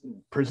wanted to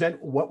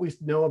present what we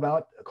know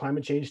about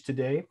climate change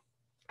today.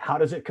 How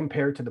does it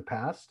compare to the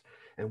past?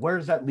 And where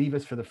does that leave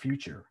us for the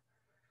future?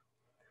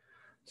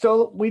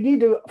 So we need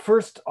to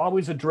first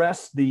always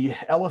address the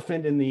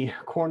elephant in the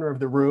corner of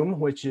the room,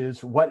 which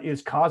is what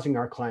is causing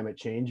our climate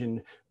change.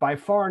 And by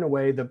far and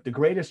away, the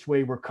greatest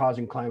way we're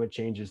causing climate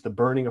change is the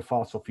burning of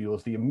fossil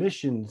fuels, the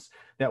emissions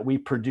that we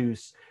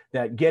produce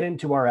that get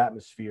into our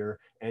atmosphere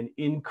and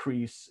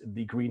increase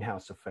the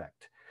greenhouse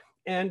effect.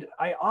 And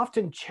I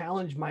often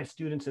challenge my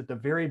students at the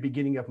very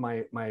beginning of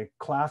my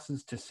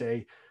classes to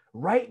say,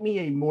 write me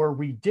a more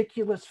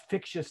ridiculous,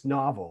 fictitious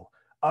novel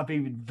of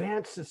an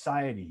advanced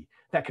society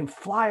that can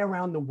fly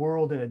around the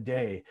world in a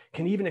day,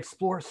 can even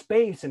explore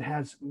space and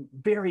has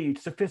very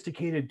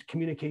sophisticated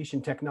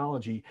communication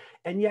technology,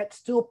 and yet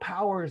still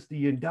powers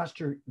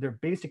their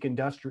basic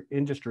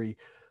industry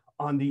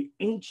on the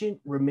ancient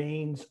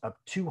remains of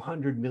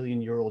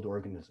 200-million-year-old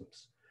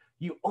organisms.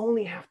 You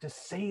only have to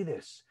say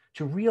this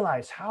to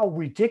realize how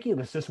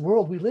ridiculous this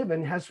world we live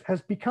in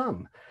has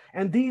become.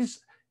 And these,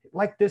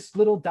 like this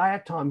little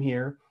diatom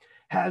here,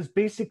 has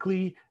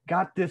basically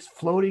got this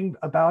floating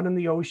about in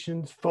the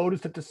oceans,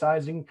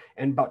 photosynthesizing,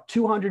 and about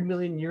 200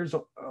 million years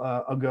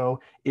ago,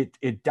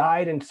 it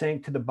died and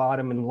sank to the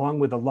bottom, and along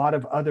with a lot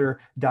of other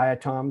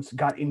diatoms,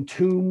 got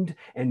entombed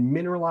and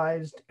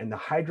mineralized, and the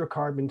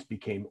hydrocarbons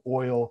became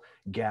oil,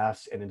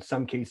 gas, and in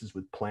some cases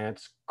with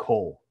plants,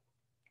 coal.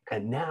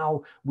 And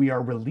now we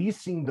are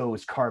releasing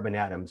those carbon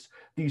atoms.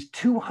 These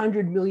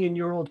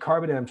 200-million-year-old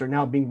carbon atoms are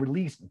now being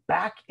released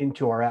back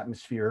into our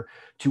atmosphere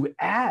to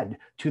add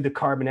to the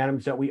carbon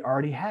atoms that we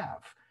already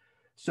have.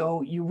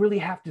 So you really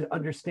have to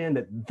understand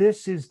that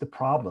this is the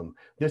problem.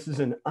 This is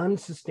an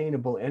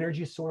unsustainable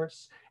energy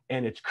source,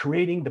 and it's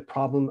creating the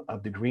problem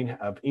of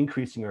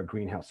increasing our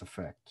greenhouse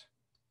effect.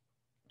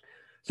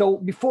 So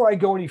before I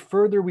go any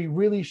further, we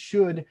really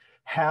should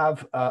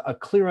have a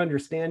clear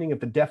understanding of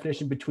the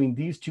definition between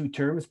these two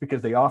terms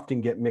because they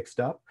often get mixed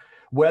up.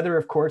 Weather,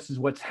 of course, is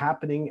what's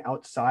happening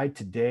outside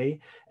today,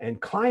 and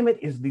climate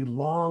is the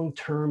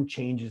long-term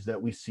changes that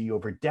we see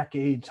over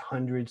decades,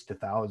 hundreds to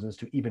thousands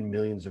to even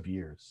millions of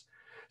years.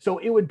 So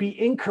it would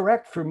be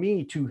incorrect for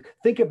me to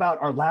think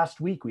about our last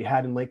week we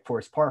had in Lake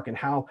Forest Park and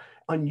how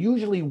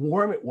unusually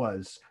warm it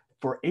was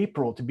for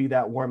April to be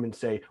that warm and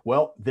say,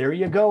 well, there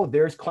you go,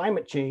 there's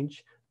climate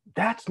change.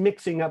 That's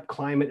mixing up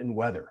climate and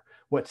weather.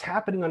 What's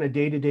happening on a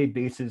day-to-day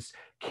basis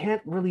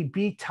can't really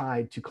be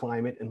tied to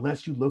climate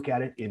unless you look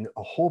at it in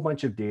a whole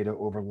bunch of data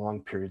over long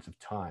periods of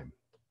time.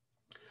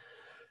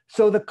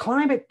 So the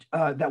climate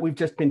that we've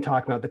just been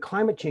talking about, the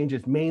climate change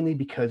is mainly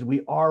because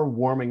we are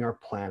warming our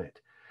planet.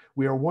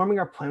 We are warming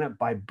our planet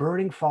by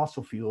burning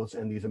fossil fuels,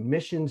 and these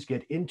emissions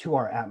get into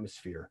our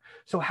atmosphere.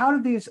 So how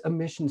do these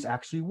emissions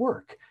actually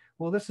work?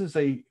 Well, this is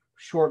a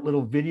short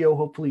little video.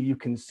 Hopefully you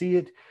can see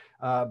it.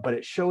 But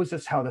it shows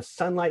us how the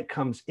sunlight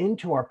comes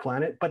into our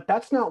planet, but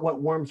that's not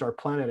what warms our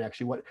planet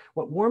actually.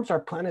 What warms our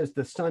planet is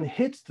the sun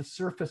hits the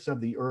surface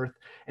of the earth,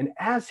 and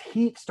as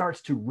heat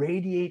starts to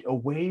radiate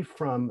away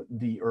from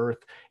the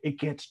earth, it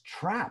gets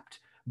trapped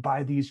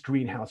by these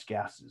greenhouse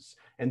gases.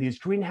 And these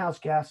greenhouse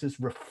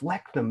gases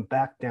reflect them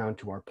back down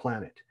to our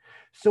planet.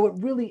 So it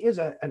really is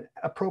an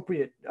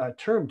appropriate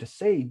term to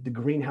say the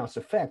greenhouse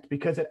effect,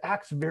 because it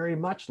acts very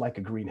much like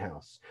a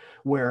greenhouse,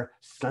 where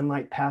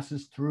sunlight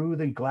passes through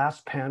the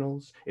glass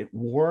panels, it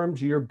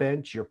warms your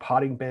bench, your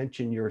potting bench,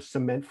 and your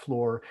cement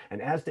floor.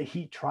 And as the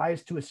heat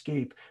tries to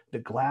escape, the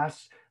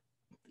glass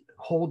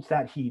holds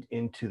that heat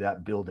into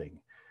that building.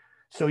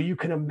 So you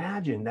can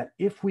imagine that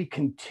if we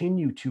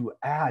continue to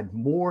add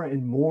more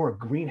and more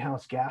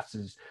greenhouse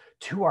gases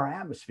to our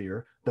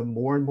atmosphere, the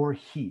more and more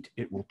heat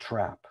it will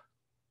trap.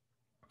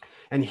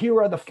 And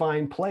here are the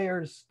fine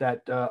players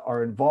that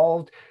are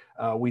involved.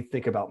 We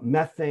think about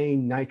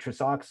methane,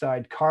 nitrous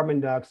oxide, carbon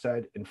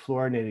dioxide, and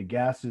fluorinated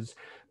gases.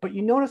 But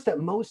you notice that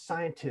most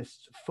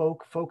scientists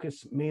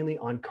focus mainly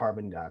on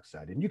carbon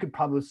dioxide. And you can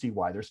probably see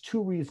why. There's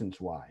two reasons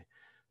why.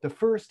 The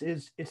first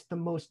is it's the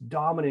most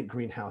dominant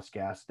greenhouse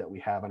gas that we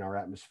have in our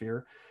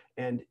atmosphere,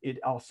 and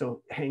it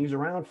also hangs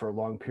around for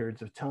long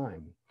periods of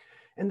time.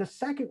 And the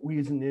second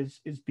reason is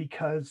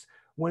because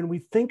when we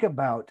think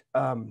about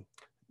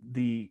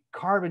the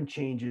carbon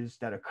changes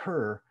that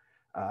occur,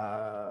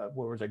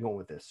 where was I going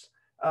with this?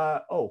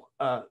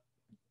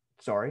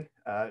 Sorry,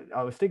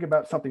 I was thinking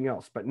about something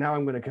else, but now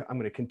I'm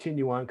gonna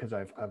continue on because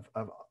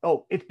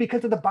it's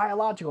because of the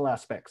biological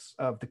aspects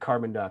of the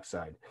carbon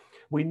dioxide.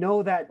 We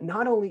know that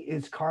not only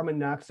is carbon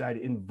dioxide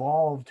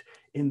involved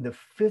in the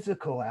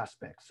physical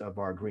aspects of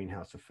our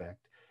greenhouse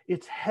effect,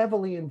 it's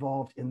heavily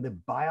involved in the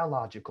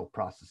biological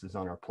processes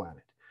on our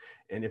planet.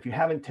 And if you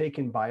haven't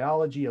taken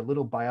biology, a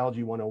little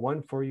biology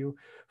 101 for you.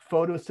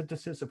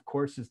 Photosynthesis, of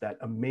course, is that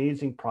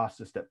amazing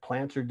process that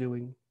plants are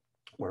doing,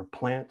 where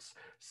plants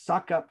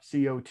suck up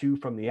CO2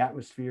 from the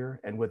atmosphere,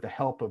 and with the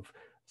help of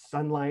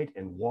sunlight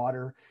and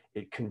water,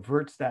 it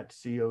converts that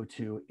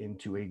CO2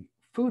 into a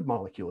food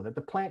molecule that the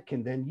plant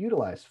can then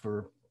utilize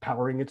for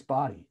powering its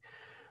body.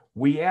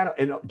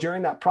 And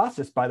during that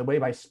process, by the way,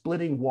 by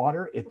splitting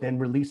water, it then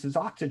releases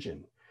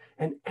oxygen.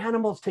 And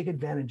animals take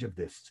advantage of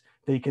this.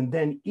 They can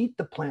then eat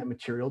the plant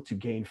material to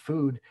gain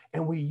food,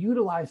 and we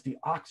utilize the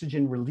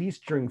oxygen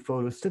released during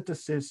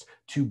photosynthesis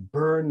to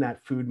burn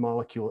that food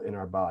molecule in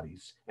our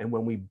bodies. And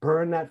when we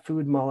burn that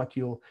food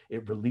molecule,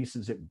 it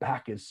releases it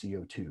back as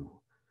CO2.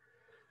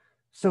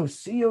 So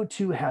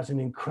CO2 has an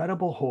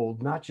incredible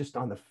hold, not just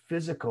on the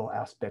physical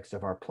aspects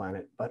of our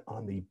planet, but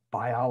on the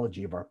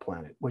biology of our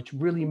planet, which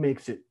really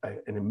makes it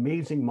an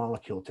amazing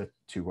molecule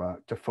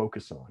to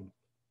focus on.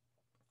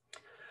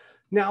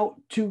 Now,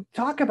 to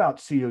talk about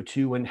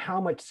CO2 and how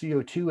much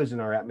CO2 is in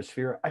our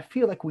atmosphere, I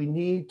feel like we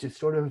need to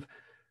sort of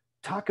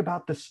talk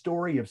about the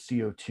story of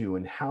CO2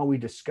 and how we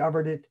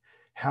discovered it,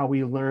 how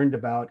we learned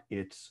about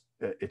its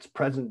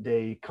present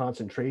day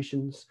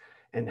concentrations,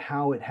 and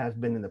how it has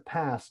been in the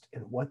past,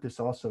 and what this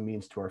also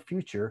means to our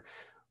future.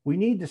 We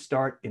need to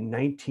start in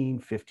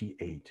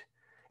 1958.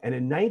 And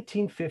in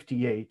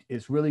 1958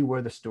 is really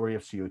where the story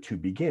of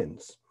CO2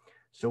 begins.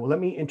 So let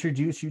me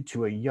introduce you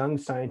to a young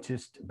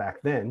scientist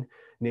back then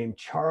named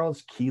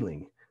Charles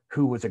Keeling,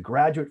 who was a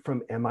graduate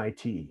from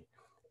MIT.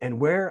 And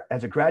where,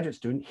 as a graduate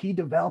student, he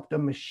developed a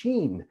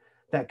machine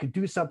that could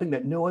do something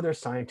that no other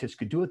scientist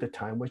could do at the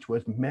time, which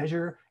was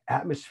measure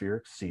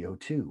atmospheric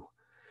CO2.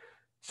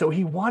 So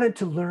he wanted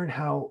to learn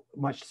how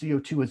much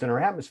CO2 was in our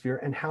atmosphere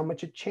and how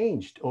much it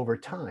changed over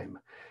time.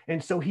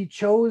 And so he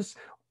chose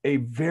a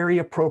very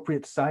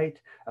appropriate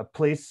site, a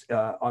place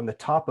on the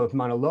top of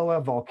Mauna Loa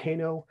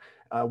volcano,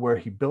 where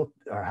he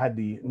had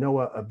the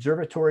NOAA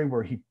observatory,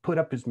 where he put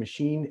up his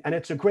machine. And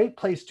it's a great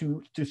place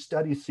to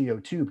study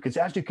CO2, because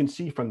as you can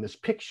see from this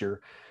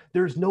picture,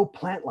 there's no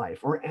plant life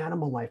or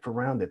animal life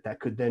around it that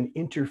could then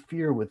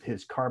interfere with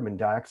his carbon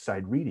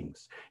dioxide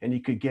readings. And you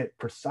could get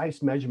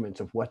precise measurements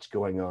of what's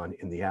going on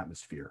in the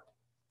atmosphere.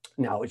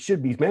 Now, it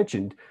should be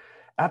mentioned,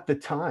 at the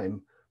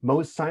time,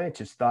 most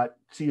scientists thought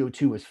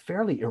CO2 was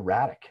fairly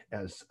erratic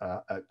as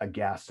a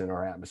gas in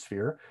our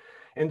atmosphere.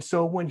 And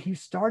so when he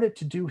started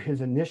to do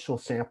his initial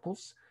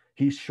samples,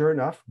 he sure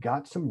enough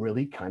got some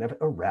really kind of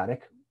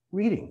erratic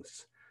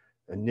readings.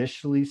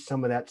 Initially,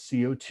 some of that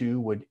CO2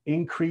 would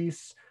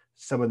increase.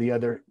 Some of the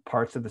other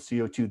parts of the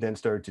CO2 then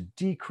started to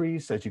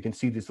decrease. As you can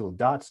see, these little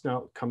dots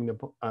now coming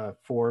to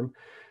form.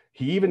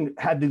 He even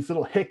had these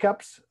little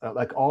hiccups,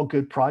 like all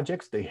good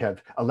projects. They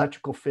have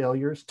electrical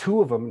failures,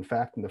 2 of them, in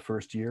fact, in the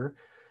first year.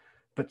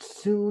 But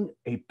soon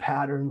a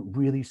pattern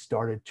really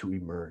started to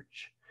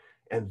emerge.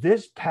 And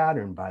this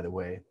pattern, by the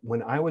way,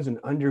 when I was an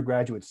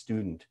undergraduate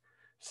student,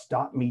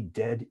 stopped me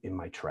dead in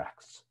my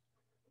tracks.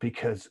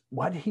 Because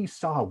what he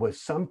saw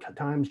was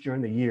sometimes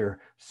during the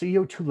year,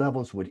 CO2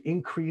 levels would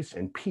increase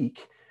and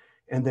peak,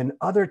 and then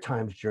other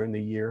times during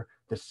the year,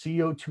 the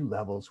CO2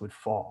 levels would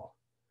fall.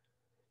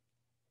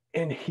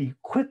 And he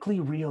quickly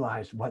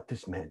realized what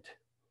this meant.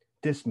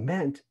 This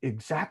meant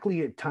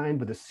exactly at time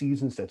with the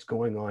seasons that's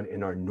going on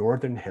in our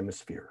northern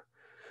hemisphere.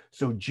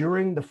 So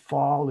during the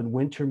fall and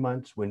winter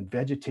months, when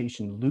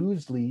vegetation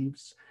loses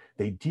leaves,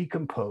 they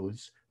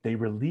decompose, they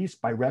release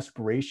by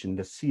respiration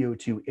the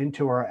CO2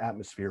 into our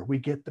atmosphere, we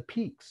get the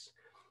peaks.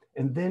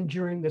 And then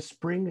during the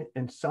spring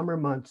and summer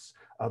months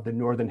of the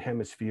Northern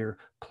Hemisphere,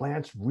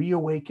 plants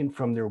reawaken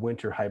from their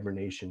winter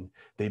hibernation.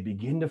 They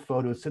begin to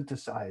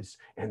photosynthesize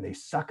and they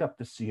suck up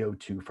the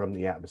CO2 from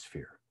the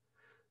atmosphere.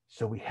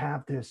 So we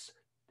have this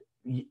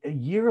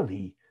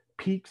yearly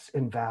peaks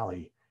and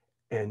valley.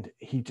 And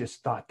he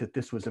just thought that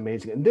this was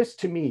amazing. And this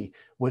to me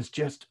was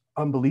just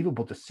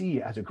unbelievable to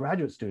see as a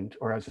graduate student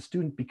or as a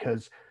student,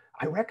 because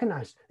I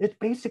recognized it's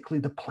basically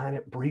the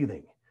planet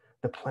breathing.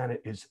 The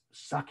planet is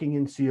sucking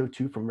in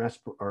CO2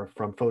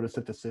 from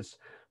photosynthesis,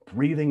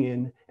 breathing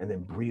in and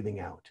then breathing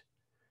out.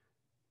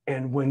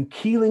 And when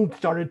Keeling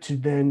started to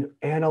then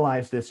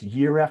analyze this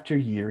year after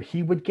year,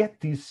 he would get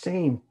these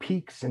same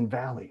peaks and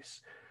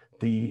valleys.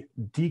 The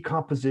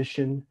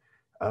decomposition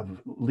of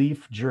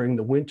leaf during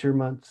the winter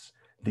months,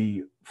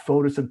 the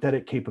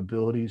photosynthetic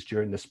capabilities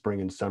during the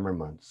spring and summer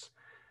months.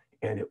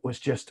 And it was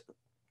just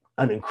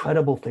an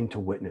incredible thing to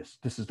witness.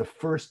 This is the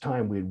first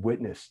time we had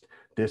witnessed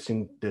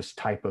this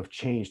type of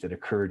change that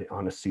occurred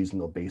on a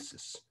seasonal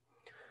basis.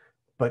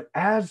 But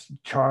as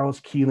Charles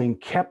Keeling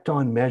kept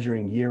on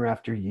measuring year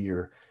after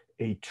year,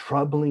 a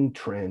troubling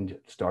trend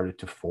started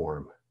to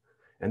form.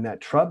 And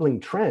that troubling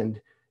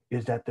trend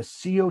is that the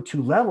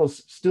CO2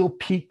 levels still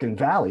peaked and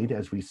valleyed,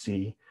 as we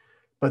see,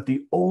 but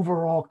the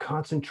overall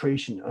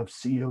concentration of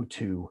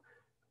CO2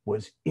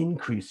 was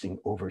increasing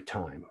over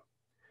time.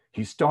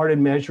 He started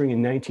measuring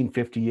in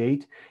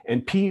 1958,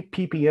 and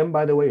ppm,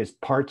 by the way, is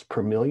parts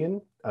per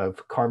million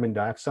of carbon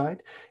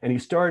dioxide. And he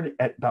started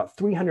at about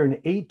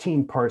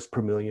 318 parts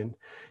per million.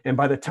 And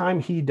by the time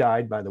he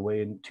died, by the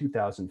way, in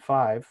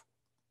 2005,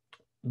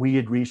 we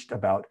had reached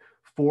about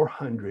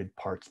 400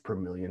 parts per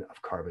million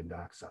of carbon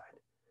dioxide.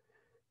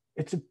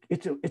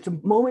 It's a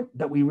moment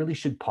that we really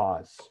should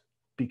pause,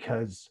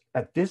 because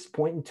at this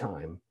point in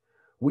time,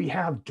 we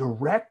have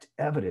direct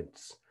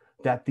evidence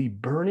that the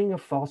burning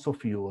of fossil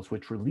fuels,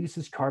 which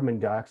releases carbon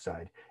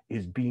dioxide,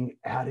 is being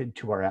added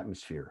to our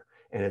atmosphere,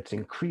 and it's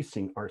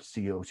increasing our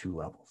CO2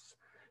 levels.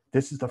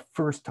 This is the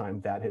first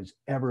time that has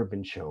ever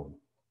been shown.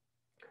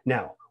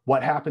 Now,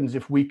 what happens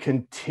if we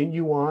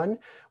continue on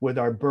with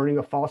our burning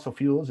of fossil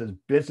fuels as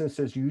business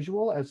as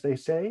usual, as they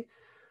say?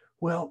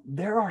 Well,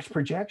 there are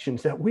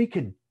projections that we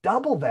could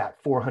double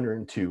that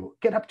 402,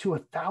 get up to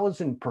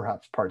 1,000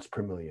 perhaps parts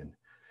per million.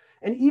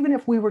 And even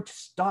if we were to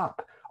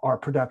stop our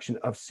production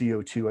of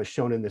CO2, as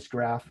shown in this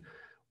graph,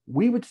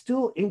 we would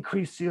still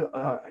increase,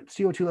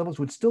 CO2 levels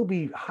would still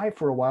be high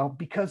for a while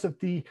because of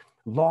the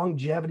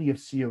longevity of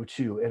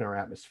CO2 in our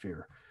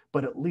atmosphere.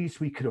 But at least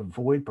we could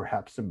avoid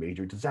perhaps some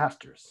major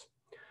disasters.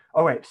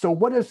 All right, so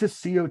what does the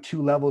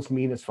CO2 levels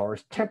mean as far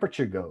as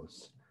temperature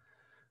goes?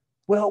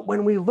 Well,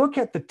 when we look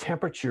at the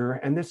temperature,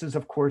 and this is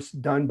of course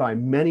done by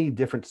many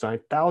different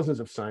thousands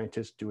of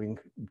scientists doing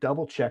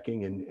double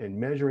checking and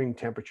measuring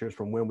temperatures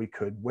from when we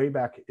could way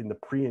back in the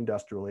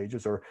pre-industrial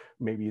ages, or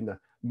maybe in the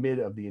mid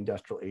of the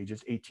industrial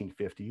ages,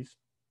 1850s,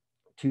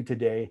 to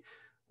today,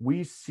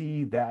 we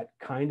see that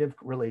kind of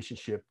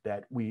relationship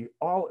that we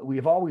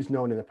have always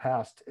known in the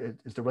past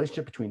is the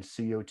relationship between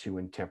CO2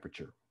 and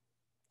temperature.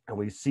 And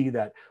we see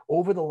that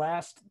over the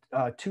last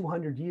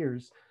 200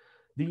 years,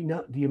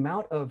 the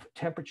amount of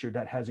temperature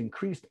that has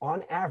increased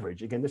on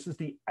average, again, this is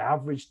the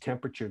average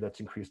temperature that's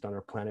increased on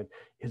our planet,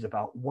 is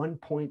about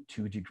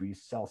 1.2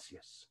 degrees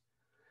Celsius.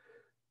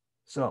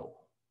 So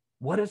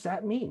what does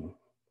that mean?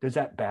 Is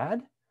that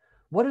bad?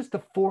 What does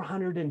the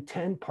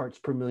 410 parts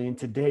per million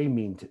today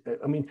mean?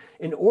 I mean,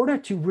 in order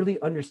to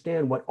really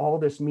understand what all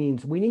this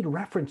means, we need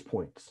reference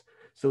points.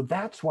 So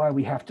that's why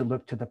we have to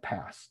look to the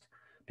past,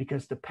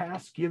 because the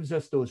past gives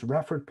us those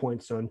reference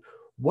points on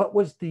what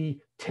was the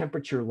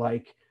temperature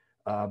like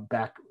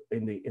back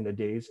in the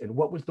days, and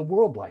what was the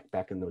world like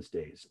back in those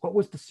days? What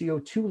was the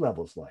CO2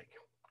 levels like?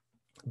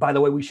 By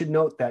the way, we should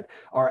note that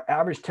our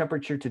average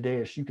temperature today,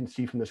 as you can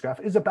see from this graph,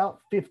 is about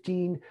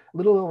a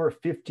little over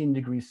 15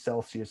 degrees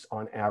Celsius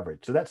on average.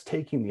 So that's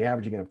taking the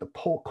average again of the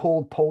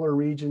cold polar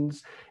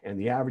regions and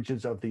the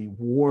averages of the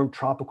warm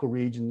tropical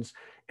regions,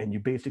 and you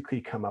basically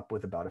come up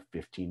with about a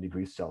 15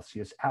 degrees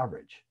Celsius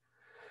average.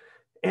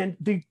 And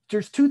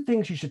there's two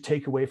things you should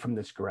take away from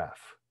this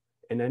graph.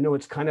 And I know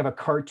it's kind of a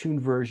cartoon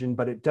version,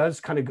 but it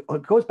does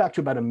it goes back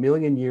to about 1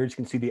 million years. You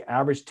can see the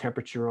average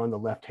temperature on the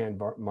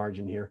left-hand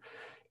margin here.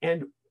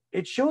 And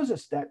it shows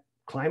us that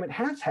climate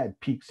has had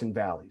peaks and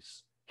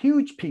valleys,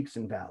 huge peaks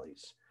and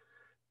valleys.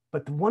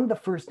 But one of the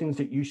first things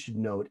that you should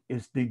note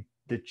is the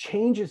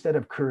changes that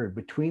have occurred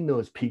between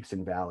those peaks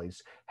and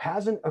valleys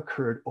hasn't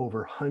occurred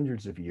over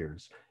hundreds of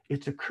years.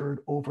 It's occurred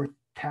over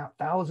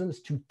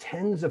thousands to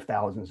tens of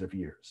thousands of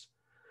years.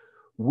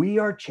 We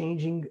are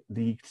changing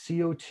the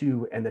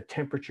CO2 and the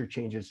temperature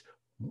changes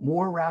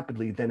more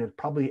rapidly than it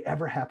probably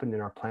ever happened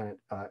in our planet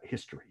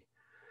history.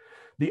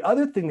 The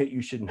other thing that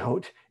you should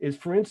note is,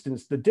 for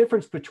instance, the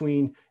difference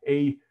between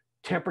a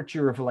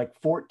temperature of like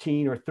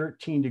 14 or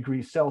 13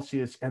 degrees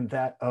Celsius and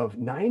that of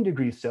 9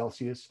 degrees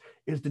Celsius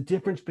is the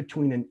difference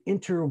between an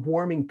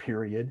interwarming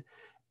period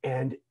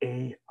and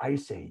an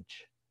ice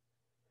age.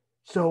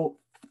 So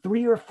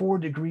 3 or 4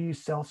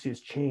 degrees Celsius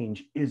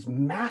change is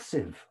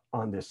massive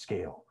on this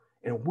scale.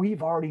 And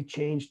we've already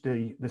changed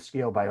the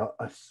scale by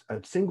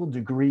a single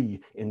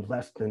degree in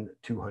less than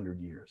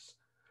 200 years.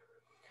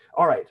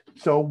 All right,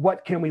 so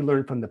what can we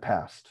learn from the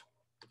past?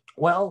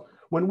 Well,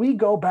 when we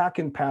go back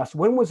in past,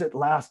 when was it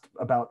last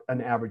about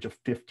an average of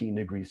 15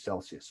 degrees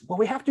Celsius? Well,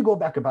 we have to go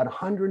back about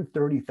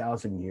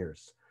 130,000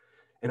 years.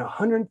 In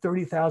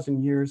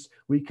 130,000 years,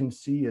 we can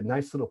see a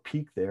nice little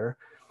peak there.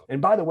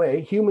 And by the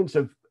way, humans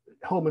of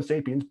Homo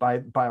sapiens,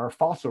 by our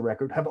fossil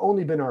record, have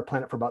only been on our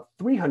planet for about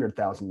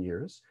 300,000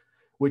 years,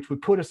 which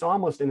would put us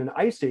almost in an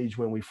ice age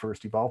when we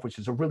first evolved, which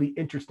is a really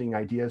interesting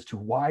idea as to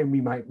why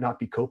we might not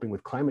be coping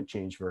with climate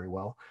change very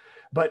well.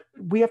 But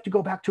we have to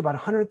go back to about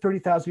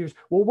 130,000 years.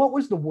 Well, what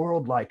was the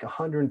world like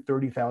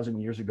 130,000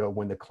 years ago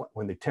when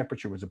the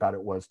temperature was about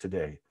it was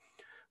today?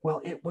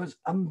 Well, it was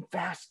a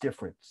vast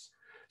difference.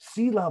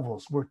 Sea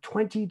levels were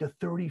 20 to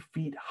 30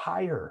 feet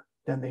higher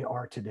than they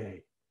are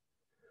today.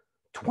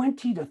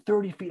 20 to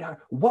 30 feet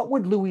higher. What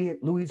would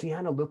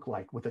Louisiana look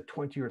like with a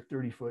 20 or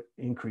 30 foot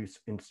increase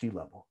in sea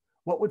level?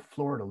 What would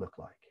Florida look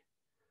like?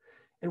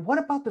 And what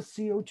about the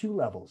CO2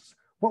 levels?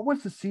 What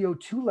was the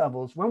CO2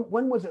 levels?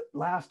 When was it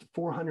last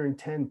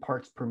 410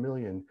 parts per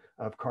million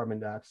of carbon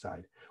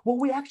dioxide? Well,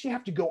 we actually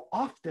have to go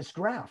off this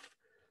graph.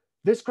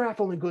 This graph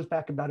only goes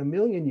back about 1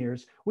 million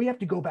years. We have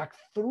to go back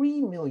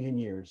 3 million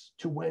years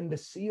to when the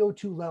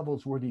CO2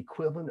 levels were the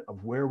equivalent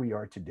of where we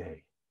are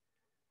today.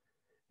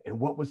 And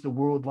what was the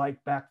world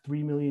like back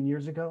 3 million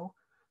years ago?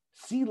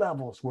 Sea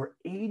levels were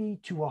 80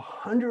 to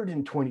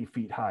 120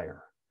 feet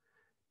higher.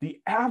 The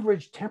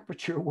average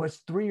temperature was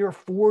 3 or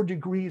 4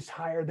 degrees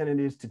higher than it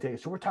is today.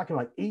 So we're talking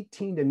like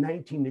 18 to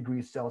 19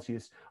 degrees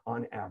Celsius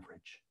on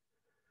average.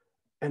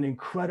 An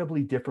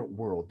incredibly different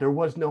world. There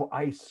was no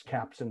ice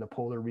caps in the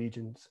polar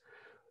regions.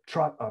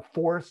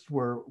 Forests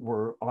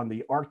were on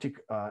the Arctic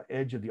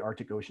edge of the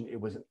Arctic Ocean. It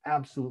was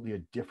absolutely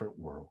a different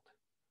world.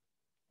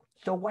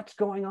 So what's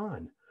going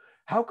on?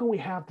 How can we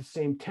have the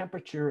same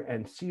temperature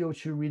and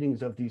CO2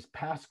 readings of these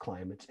past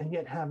climates and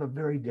yet have a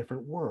very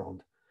different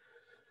world?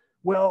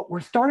 Well, we're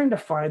starting to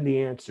find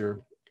the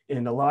answer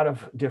in a lot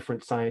of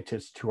different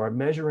scientists who are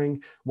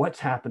measuring what's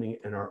happening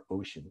in our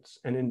oceans.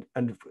 And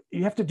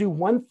you have to do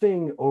one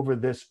thing over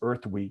this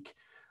Earth Week.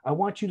 I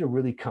want you to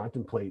really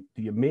contemplate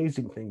the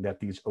amazing thing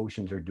that these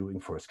oceans are doing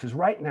for us. Because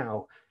right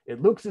now,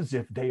 it looks as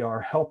if they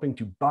are helping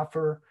to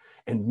buffer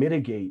and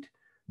mitigate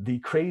the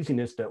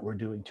craziness that we're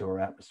doing to our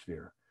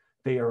atmosphere.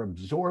 They are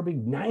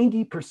absorbing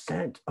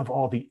 90% of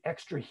all the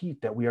extra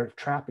heat that we are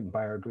trapping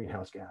by our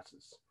greenhouse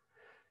gases.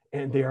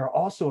 And they are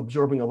also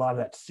absorbing a lot of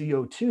that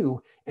CO2.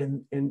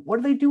 And what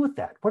do they do with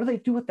that? What do they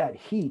do with that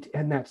heat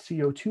and that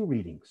CO2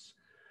 readings?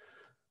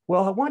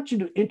 Well, I want you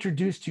to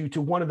introduce you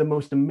to one of the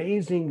most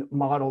amazing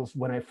models.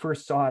 When I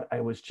first saw it,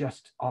 I was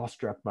just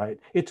awestruck by it.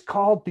 It's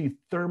called the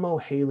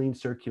thermohaline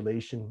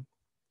circulation,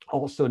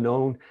 also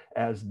known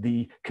as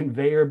the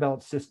conveyor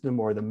belt system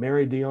or the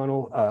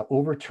meridional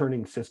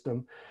overturning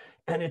system.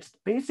 And it's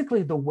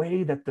basically the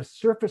way that the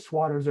surface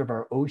waters of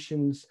our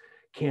oceans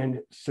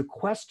can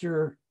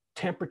sequester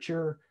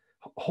temperature,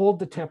 hold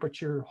the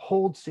temperature,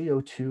 hold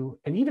CO2,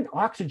 and even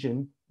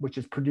oxygen, which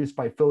is produced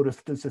by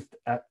photosynthesis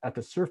at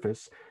the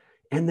surface,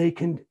 and they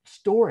can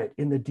store it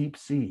in the deep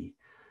sea.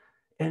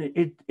 And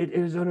it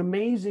is an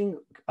amazing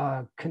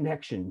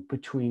connection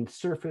between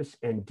surface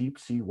and deep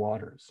sea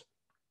waters.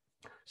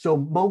 So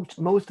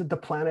most of the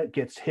planet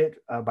gets hit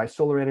by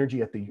solar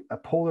energy at the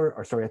at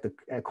the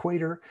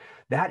equator.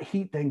 That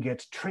heat then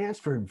gets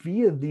transferred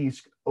via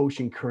these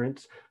ocean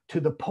currents to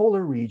the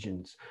polar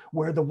regions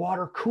where the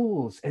water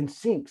cools and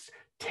sinks,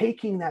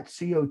 taking that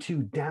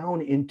CO2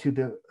 down into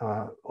the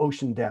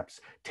ocean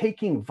depths,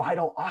 taking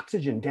vital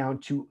oxygen down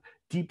to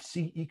deep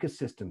sea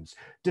ecosystems,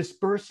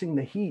 dispersing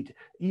the heat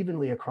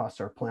evenly across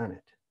our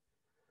planet.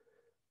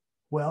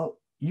 Well,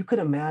 you could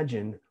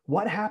imagine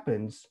what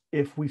happens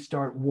if we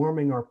start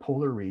warming our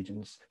polar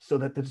regions so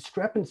that the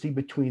discrepancy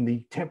between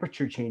the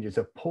temperature changes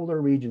of polar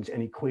regions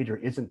and equator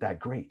isn't that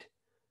great.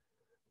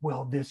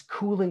 Well, this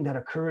cooling that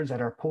occurs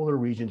at our polar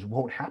regions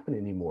won't happen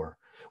anymore.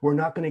 We're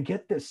not going to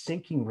get this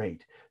sinking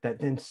rate that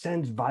then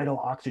sends vital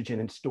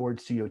oxygen and stored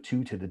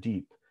CO2 to the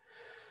deep.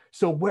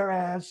 So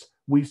whereas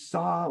we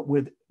saw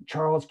with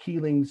Charles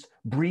Keeling's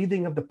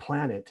Breathing of the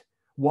Planet,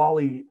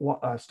 Wally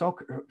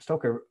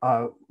Stoker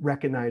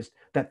recognized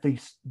that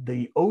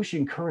the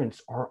ocean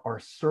currents are our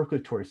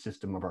circulatory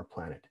system of our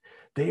planet.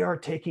 They are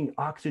taking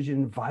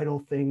oxygen, vital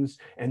things,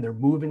 and they're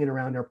moving it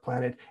around our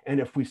planet.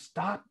 And if we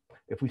start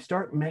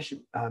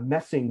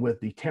messing with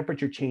the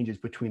temperature changes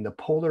between the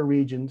polar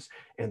regions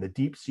and the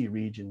deep sea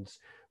regions,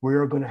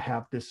 we're going to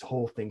have this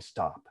whole thing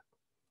stop.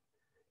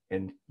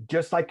 And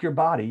just like your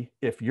body,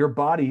 if your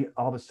body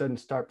all of a sudden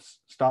stops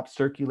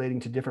circulating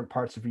to different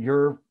parts of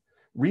your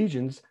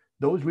regions,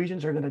 those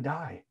regions are going to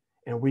die,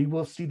 and we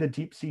will see the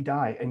deep sea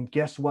die. And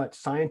guess what?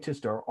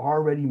 Scientists are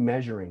already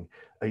measuring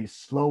a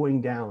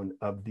slowing down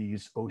of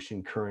these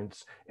ocean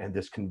currents and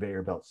this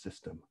conveyor belt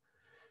system.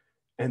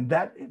 And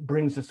that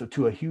brings us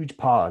to a huge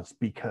pause,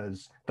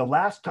 because the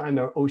last time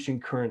our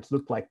ocean currents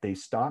looked like they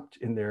stopped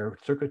in their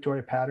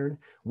circulatory pattern,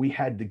 we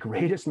had the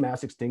greatest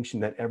mass extinction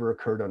that ever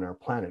occurred on our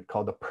planet,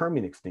 called the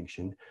Permian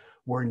extinction,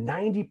 where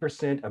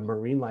 90% of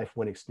marine life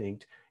went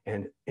extinct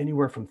and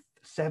anywhere from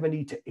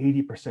 70 to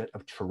 80%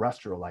 of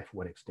terrestrial life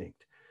went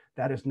extinct.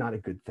 That is not a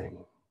good thing.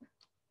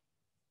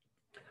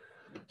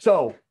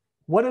 So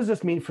what does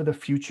this mean for the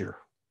future?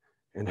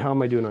 And how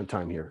am I doing on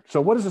time here? So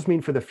what does this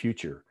mean for the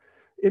future?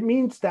 It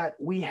means that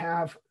we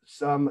have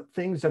some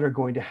things that are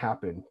going to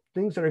happen,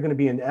 things that are going to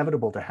be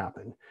inevitable to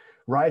happen.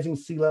 Rising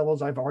sea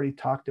levels, I've already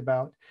talked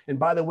about. And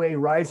by the way,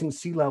 rising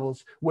sea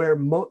levels, where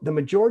the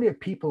majority of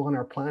people on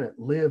our planet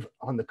live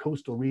on the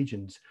coastal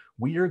regions,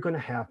 we are going to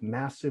have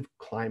massive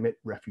climate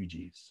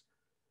refugees.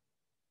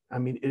 I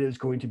mean, it is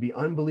going to be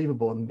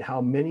unbelievable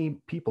how many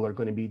people are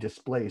going to be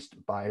displaced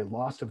by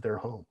loss of their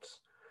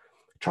homes.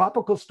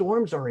 Tropical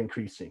storms are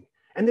increasing.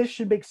 And this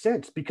should make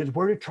sense, because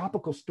where do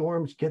tropical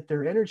storms get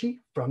their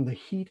energy? From the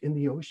heat in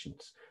the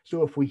oceans.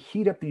 So if we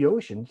heat up the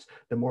oceans,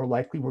 the more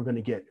likely we're going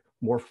to get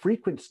more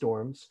frequent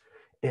storms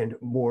and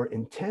more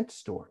intense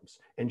storms.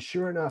 And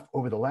sure enough,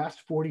 over the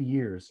last 40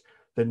 years,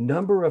 the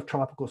number of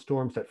tropical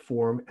storms that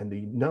form and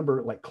the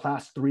number, like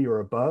class 3 or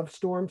above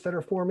storms that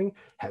are forming,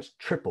 has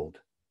tripled.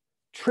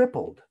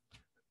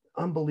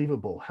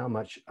 Unbelievable how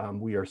much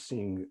we are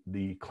seeing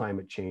the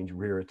climate change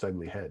rear its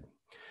ugly head.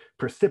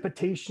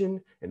 Precipitation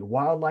and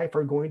wildlife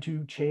are going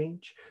to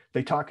change.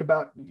 They talk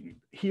about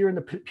here in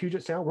the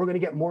Puget Sound, we're going to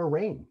get more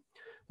rain.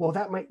 Well,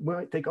 that might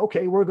think,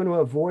 okay, we're going to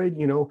avoid,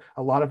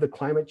 a lot of the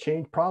climate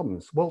change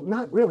problems. Well,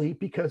 not really,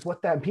 because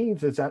what that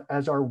means is that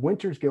as our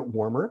winters get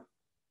warmer,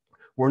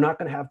 we're not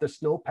going to have the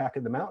snowpack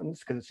in the mountains,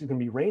 because it's going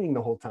to be raining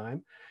the whole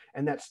time.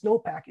 And that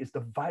snowpack is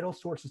the vital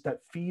sources that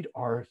feed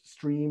our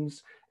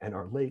streams and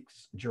our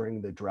lakes during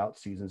the drought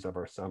seasons of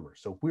our summer.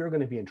 So we're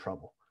going to be in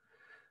trouble.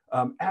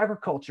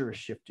 Agriculture is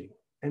shifting,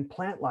 and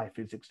plant life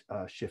is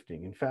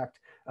shifting. In fact,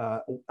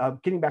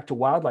 getting back to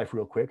wildlife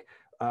real quick,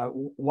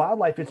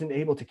 wildlife isn't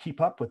able to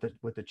keep up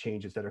with the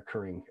changes that are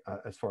occurring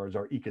as far as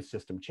our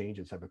ecosystem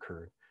changes have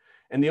occurred.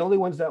 And the only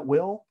ones that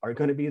are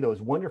going to be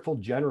those wonderful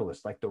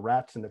generalists like the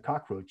rats and the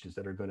cockroaches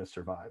that are going to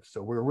survive.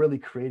 So we're really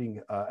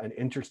creating an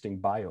interesting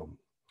biome.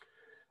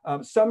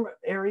 Some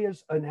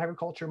areas in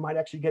agriculture might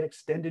actually get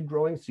extended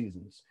growing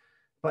seasons,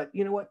 but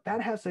you know what?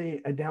 That has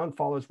a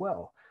downfall as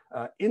well.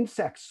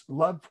 Insects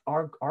love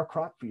our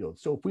crop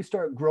fields. So if we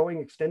start growing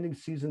extending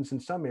seasons in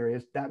some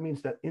areas, that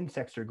means that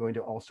insects are going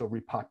to also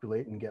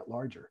repopulate and get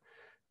larger.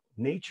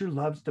 Nature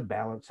loves to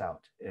balance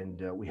out, and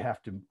we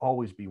have to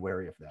always be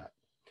wary of that.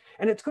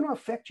 And it's going to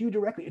affect you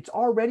directly. It's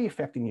already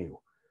affecting you.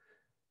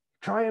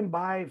 Try and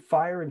buy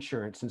fire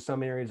insurance in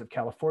some areas of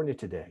California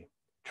today.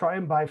 Try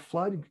and buy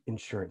flood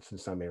insurance in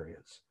some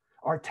areas.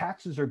 Our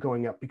taxes are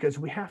going up because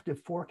we have to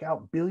fork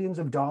out billions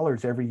of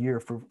dollars every year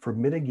for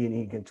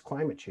mitigating against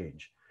climate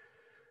change.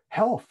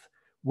 Health,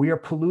 we are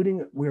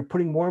putting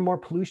more and more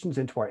pollutions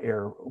into our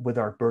air with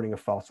our burning of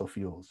fossil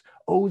fuels.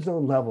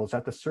 Ozone levels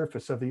at the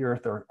surface of the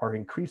earth are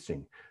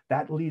increasing.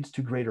 That leads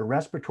to greater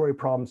respiratory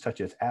problems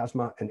such as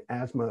asthma, and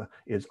asthma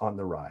is on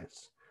the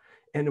rise.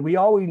 And we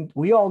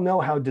all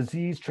know how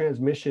disease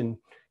transmission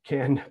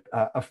can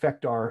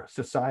affect our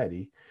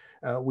society.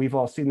 We've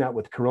all seen that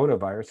with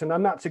coronavirus. And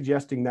I'm not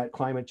suggesting that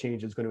climate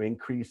change is going to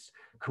increase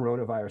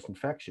coronavirus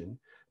infection.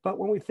 But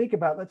when we think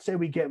about, let's say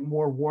we get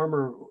more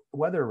warmer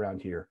weather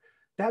around here,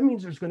 that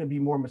means there's going to be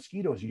more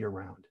mosquitoes year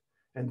round.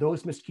 And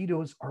those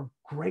mosquitoes are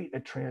great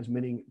at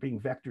being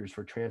vectors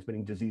for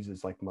transmitting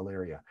diseases like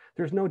malaria.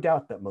 There's no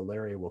doubt that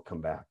malaria will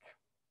come back.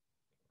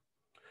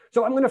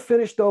 So I'm going to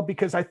finish though,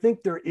 because I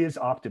think there is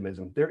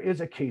optimism. There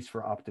is a case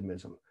for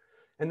optimism.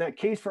 And that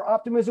case for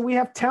optimism, we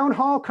have town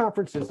hall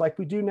conferences like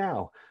we do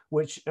now,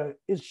 which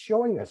is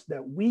showing us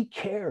that we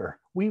care.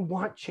 We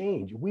want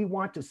change. We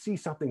want to see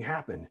something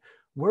happen.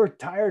 We're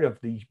tired of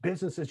the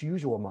business as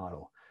usual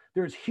model.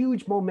 There's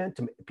huge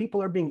momentum.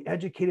 People are being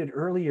educated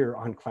earlier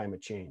on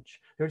climate change.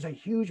 There's a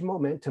huge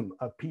momentum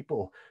of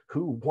people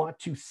who want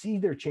to see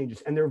their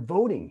changes, and they're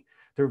voting.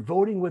 They're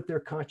voting with their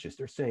conscience.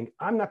 They're saying,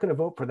 I'm not going to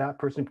vote for that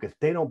person because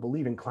they don't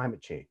believe in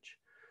climate change.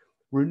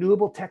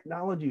 Renewable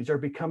technologies are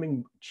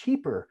becoming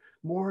cheaper,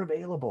 more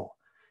available.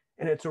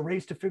 And it's a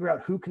race to figure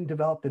out who can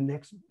develop the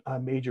next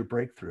major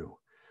breakthrough.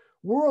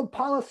 World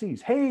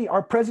policies. Hey,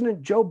 our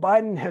President Joe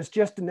Biden has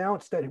just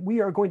announced that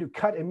we are going to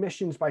cut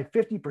emissions by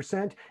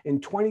 50% in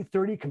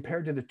 2030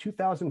 compared to the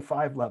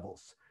 2005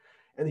 levels.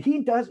 And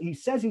he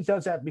says he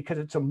does that because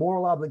it's a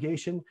moral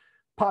obligation.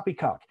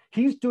 Poppycock.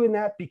 He's doing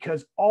that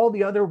because all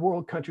the other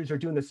world countries are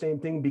doing the same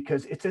thing,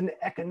 because it's an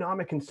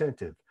economic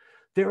incentive.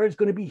 There is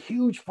going to be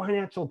huge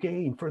financial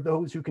gain for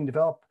those who can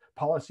develop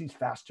policies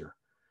faster.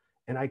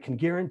 And I can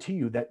guarantee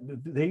you that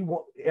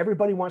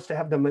everybody wants to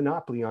have the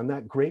monopoly on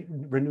that great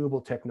renewable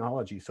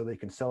technology so they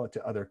can sell it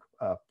to other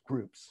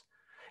groups.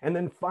 And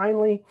then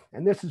finally,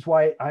 and this is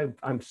why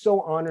I'm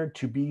so honored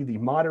to be the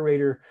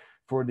moderator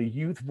for the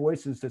youth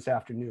voices this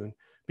afternoon,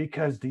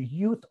 because the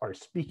youth are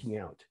speaking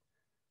out.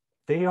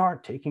 They are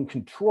taking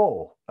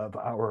control of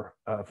our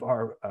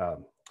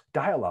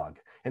dialogue.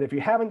 And if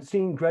you haven't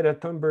seen Greta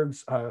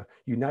Thunberg's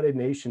United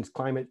Nations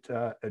climate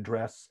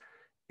address,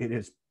 it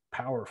is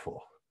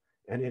powerful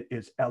and it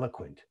is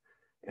eloquent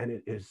and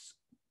it is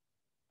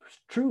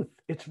truth.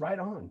 It's right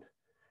on.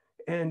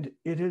 And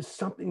it is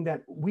something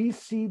that we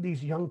see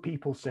these young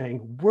people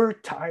saying, we're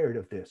tired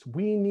of this.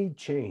 We need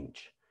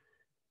change.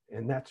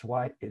 And that's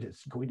why it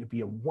is going to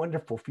be a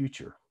wonderful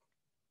future.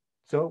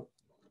 So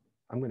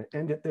I'm going to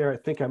end it there. I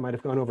think I might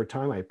have gone over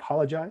time. I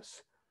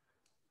apologize.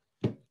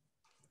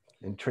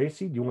 And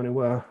Tracy, do you want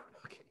to?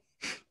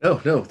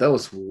 No, that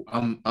was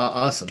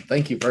awesome.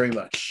 Thank you very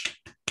much.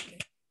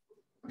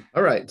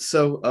 All right,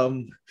 so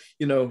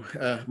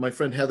my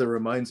friend Heather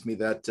reminds me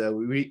that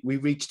we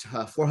reached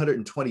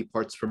 420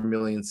 parts per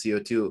million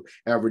CO2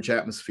 average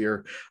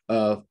atmosphere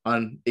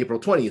on April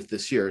 20th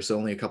this year, so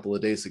only a couple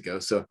of days ago.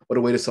 So what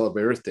a way to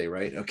celebrate Earth Day,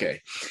 right? Okay.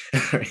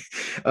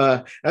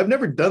 I've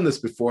never done this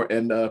before,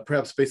 and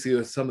perhaps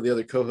basically some of the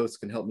other co-hosts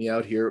can help me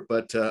out here,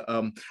 but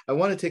I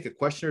want to take a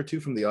question or two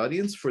from the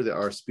audience for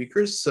our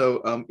speakers.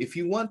 So if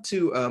you want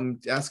to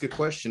ask a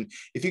question,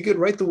 if you could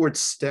write the word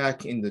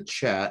stack in the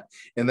chat,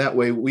 and that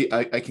way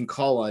I can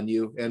call on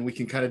you and we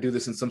can kind of do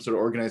this in some sort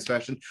of organized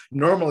fashion.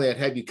 Normally I'd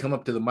have you come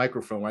up to the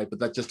microphone, right? But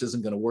that just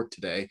isn't going to work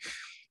today.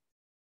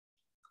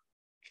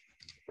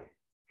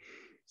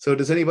 So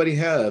does anybody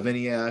have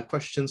any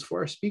questions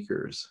for our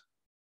speakers?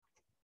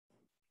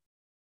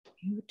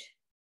 Mute.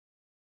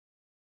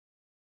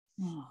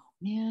 Oh,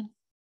 man.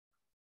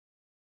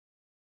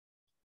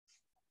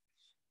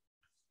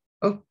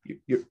 Oh,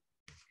 you're.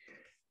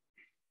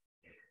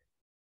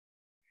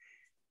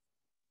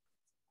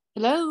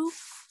 Hello.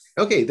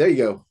 Okay, there you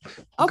go.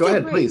 Okay, go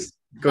ahead, great. Please.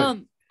 Go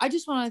ahead. I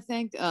just want to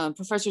thank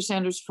Professor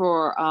Saunders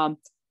for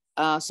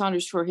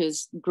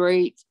his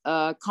great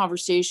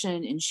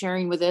conversation and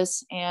sharing with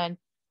us, and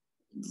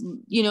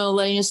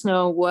letting us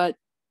know what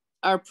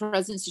our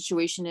present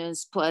situation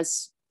is,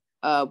 plus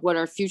what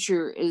our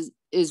future is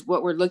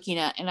what we're looking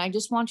at. And I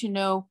just want to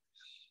know,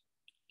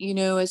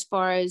 as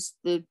far as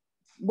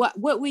what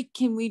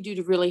can we do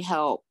to really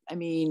help? I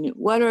mean,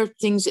 what are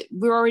things that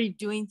we're already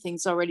doing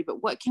things already,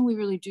 but what can we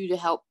really do to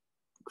help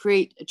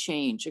create a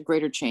change, a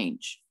greater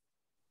change?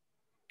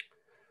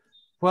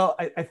 Well,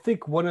 I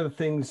think one of the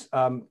things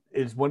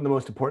is one of the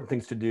most important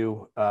things to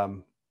do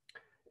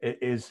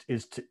is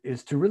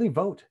to really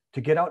vote, to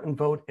get out and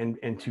vote,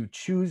 and to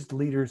choose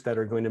leaders that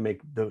are going to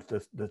make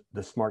the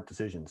smart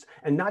decisions.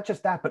 And not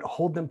just that, but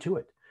hold them to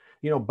it.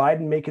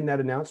 Biden making that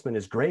announcement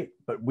is great,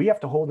 but we have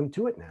to hold him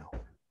to it now.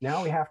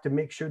 Now we have to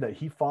make sure that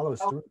he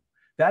follows through.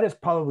 That is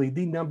probably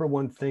the number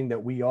one thing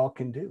that we all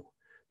can do,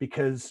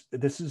 because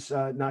this is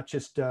not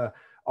just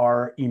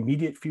our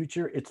immediate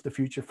future, it's the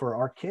future for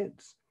our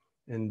kids.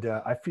 And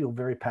I feel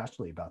very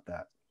passionately about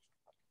that.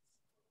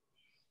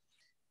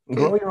 And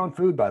grow your own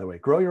food, by the way.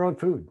 Grow your own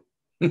food.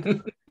 All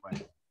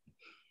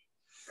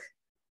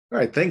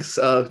right, thanks.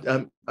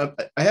 I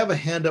have a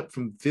hand up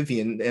from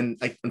Vivian, and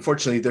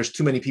unfortunately, there's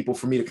too many people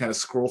for me to kind of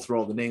scroll through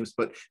all the names.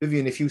 But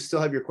Vivian, if you still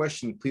have your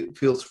question,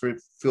 please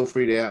feel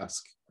free to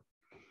ask.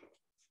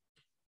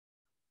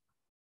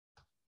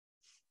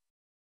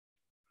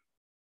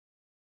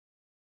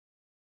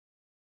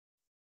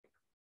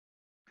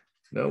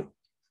 No.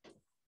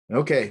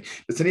 Okay.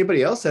 Does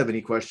anybody else have any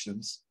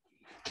questions?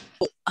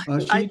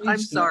 I'm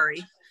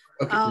sorry.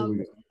 Okay, here we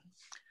go.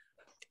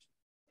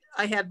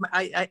 I had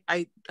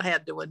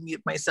to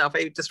unmute myself.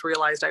 I just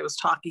realized I was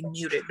talking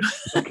muted.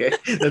 Okay,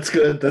 that's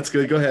good. That's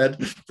good. Go ahead,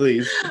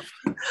 please.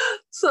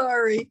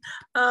 Sorry.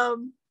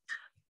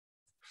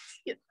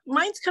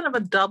 Mine's kind of a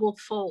double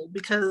fold,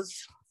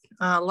 because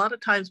a lot of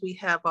times we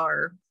have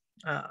our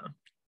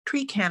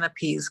tree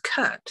canopies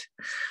cut,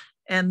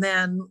 and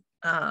then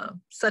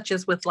such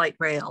as with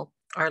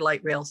our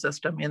light rail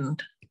system in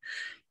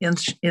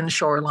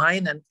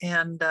Shoreline,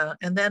 and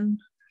then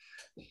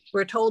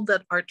we're told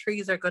that our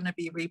trees are going to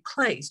be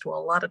replaced. Well,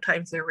 a lot of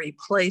times they're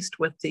replaced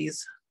with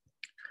these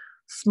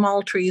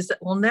small trees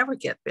that will never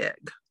get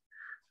big,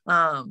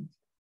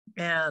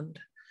 and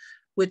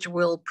which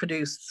will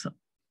produce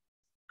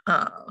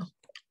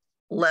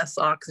less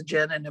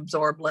oxygen and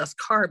absorb less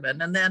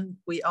carbon. And then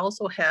we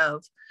also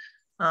have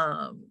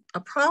a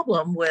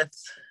problem with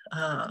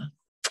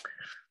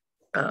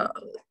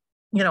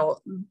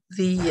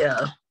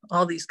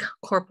all these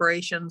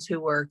corporations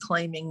who are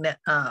claiming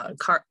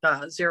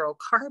zero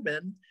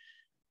carbon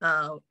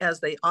as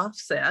they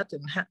offset,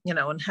 and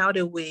how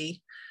do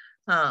we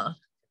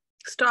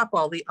stop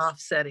all the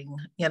offsetting,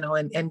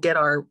 and get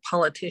our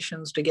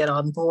politicians to get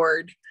on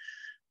board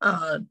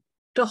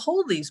to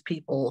hold these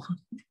people's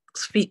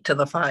feet to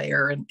the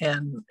fire,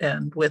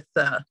 and with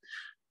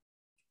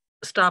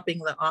stopping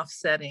the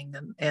offsetting,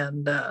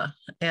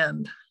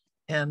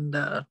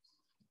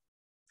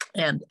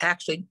 and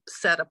actually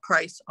set a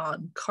price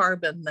on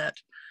carbon that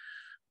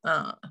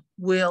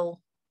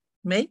will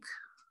make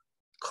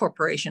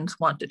corporations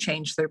want to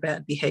change their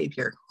bad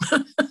behavior.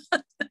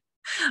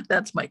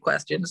 That's my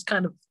question. It's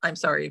kind of, I'm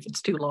sorry if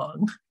it's too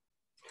long.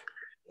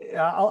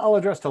 I'll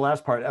address the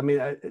last part. I mean,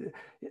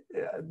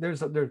 yeah,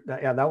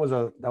 that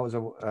was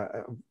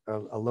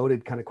a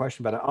loaded kind of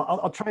question, but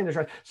I'll try and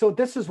address. So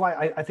this is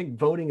why I think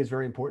voting is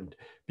very important,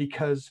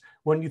 because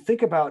when you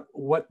think about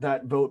what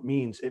that vote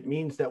means, it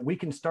means that we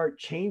can start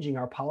changing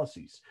our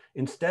policies.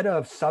 Instead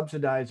of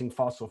subsidizing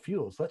fossil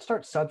fuels, let's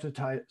start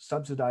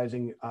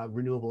subsidizing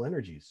renewable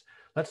energies.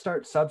 Let's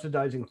start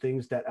subsidizing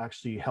things that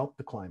actually help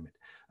the climate.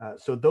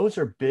 So those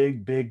are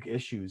big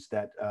issues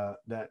that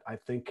I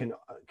think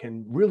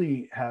can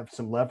really have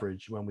some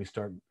leverage when we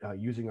start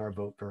using our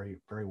vote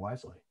very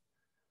wisely.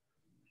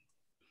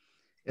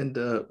 And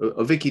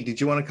Vicki, did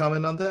you want to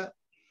comment on that?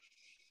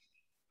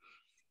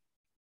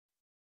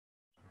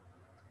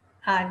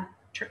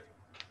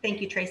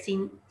 Thank you,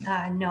 Tracy.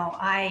 No,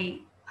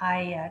 I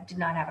did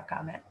not have a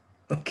comment.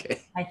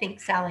 Okay. I think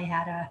Sally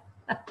had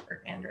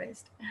her hand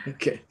raised.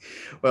 Okay.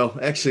 Well,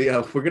 actually,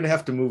 we're going to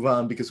have to move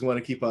on because we want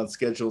to keep on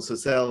schedule. So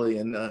Sally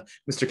and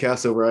Mr.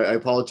 Cassover, I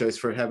apologize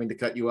for having to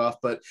cut you off,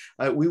 but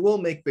we will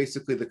make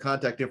basically the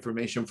contact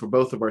information for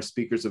both of our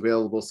speakers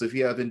available. So if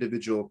you have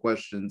individual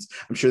questions,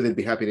 I'm sure they'd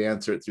be happy to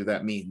answer it through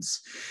that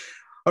means.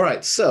 All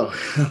right, so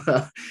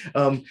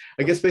I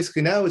guess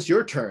basically now is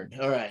your turn.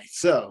 All right,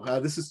 so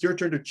this is your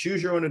turn to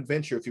choose your own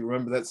adventure, if you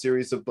remember that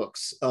series of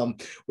books.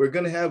 We're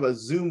going to have a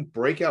Zoom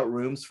breakout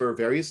rooms for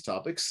various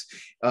topics.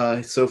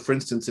 So for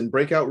instance, in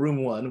breakout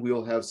room 1, we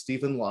will have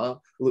Stephen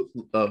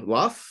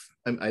Loff.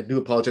 I do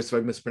apologize if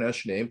I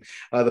mispronounced your name.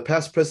 The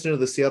past president of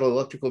the Seattle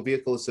Electrical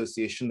Vehicle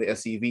Association, the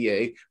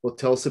SEVA, will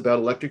tell us about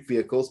electric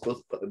vehicles,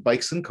 both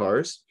bikes and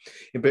cars.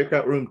 In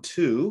breakout room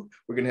 2,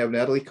 we're going to have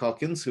Natalie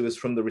Calkins, who is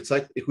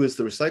the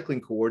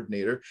recycling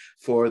coordinator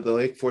for the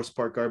Lake Forest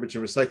Park Garbage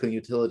and Recycling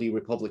Utility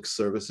Republic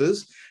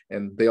Services,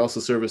 and they also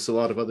service a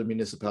lot of other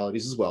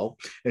municipalities as well.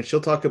 And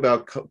she'll talk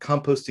about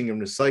composting and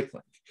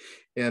recycling.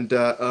 And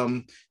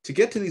to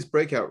get to these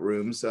breakout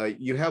rooms,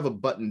 you have a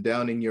button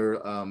down in your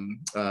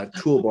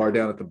toolbar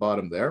down at the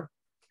bottom there.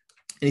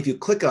 And if you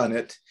click on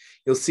it,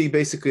 you'll see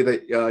basically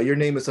that your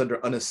name is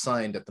under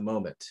unassigned at the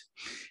moment.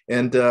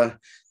 And the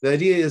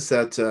idea is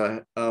that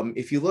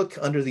if you look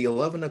under the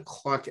 11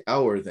 o'clock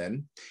hour,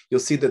 then you'll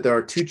see that there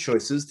are 2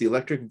 choices: the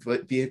electric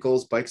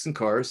vehicles, bikes and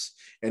cars,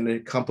 and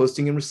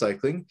composting and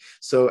recycling.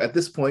 So at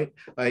this point,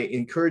 I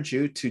encourage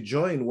you to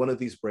join one of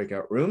these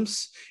breakout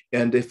rooms.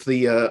 And if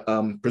the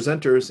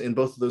presenters in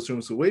both of those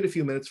rooms will wait a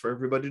few minutes for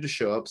everybody to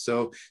show up,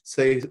 so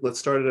say let's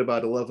start at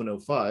about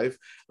 11:05,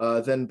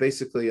 then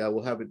basically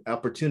we'll have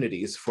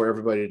opportunities for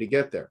everybody to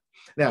get there.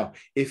 Now,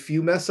 if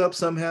you mess up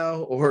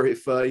somehow, or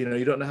if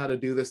you don't know how to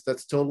do this,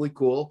 that's totally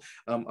cool.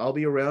 I'll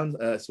be around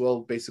as well,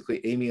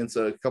 basically Amy and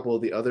a couple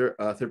of the other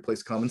Third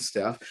Place Commons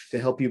staff to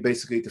help you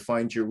basically to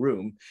find your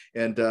room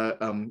and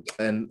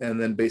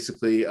then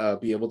basically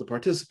be able to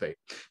participate.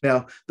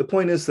 Now, the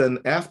point is then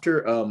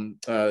after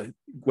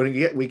when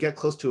we get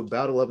close to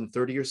about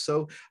 11:30 or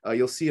so,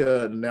 you'll see an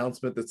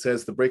announcement that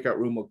says the breakout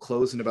room will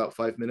close in about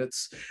 5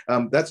 minutes.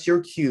 That's your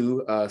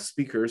cue,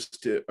 speakers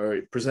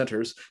or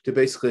presenters, to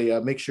basically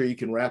make sure you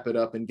can wrap it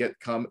up and get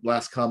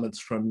last comments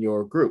from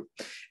your group.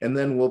 And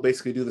then we'll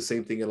basically do the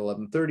same thing at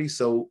 11:30.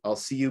 So I'll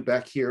see you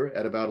back here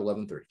at about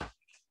 11:30.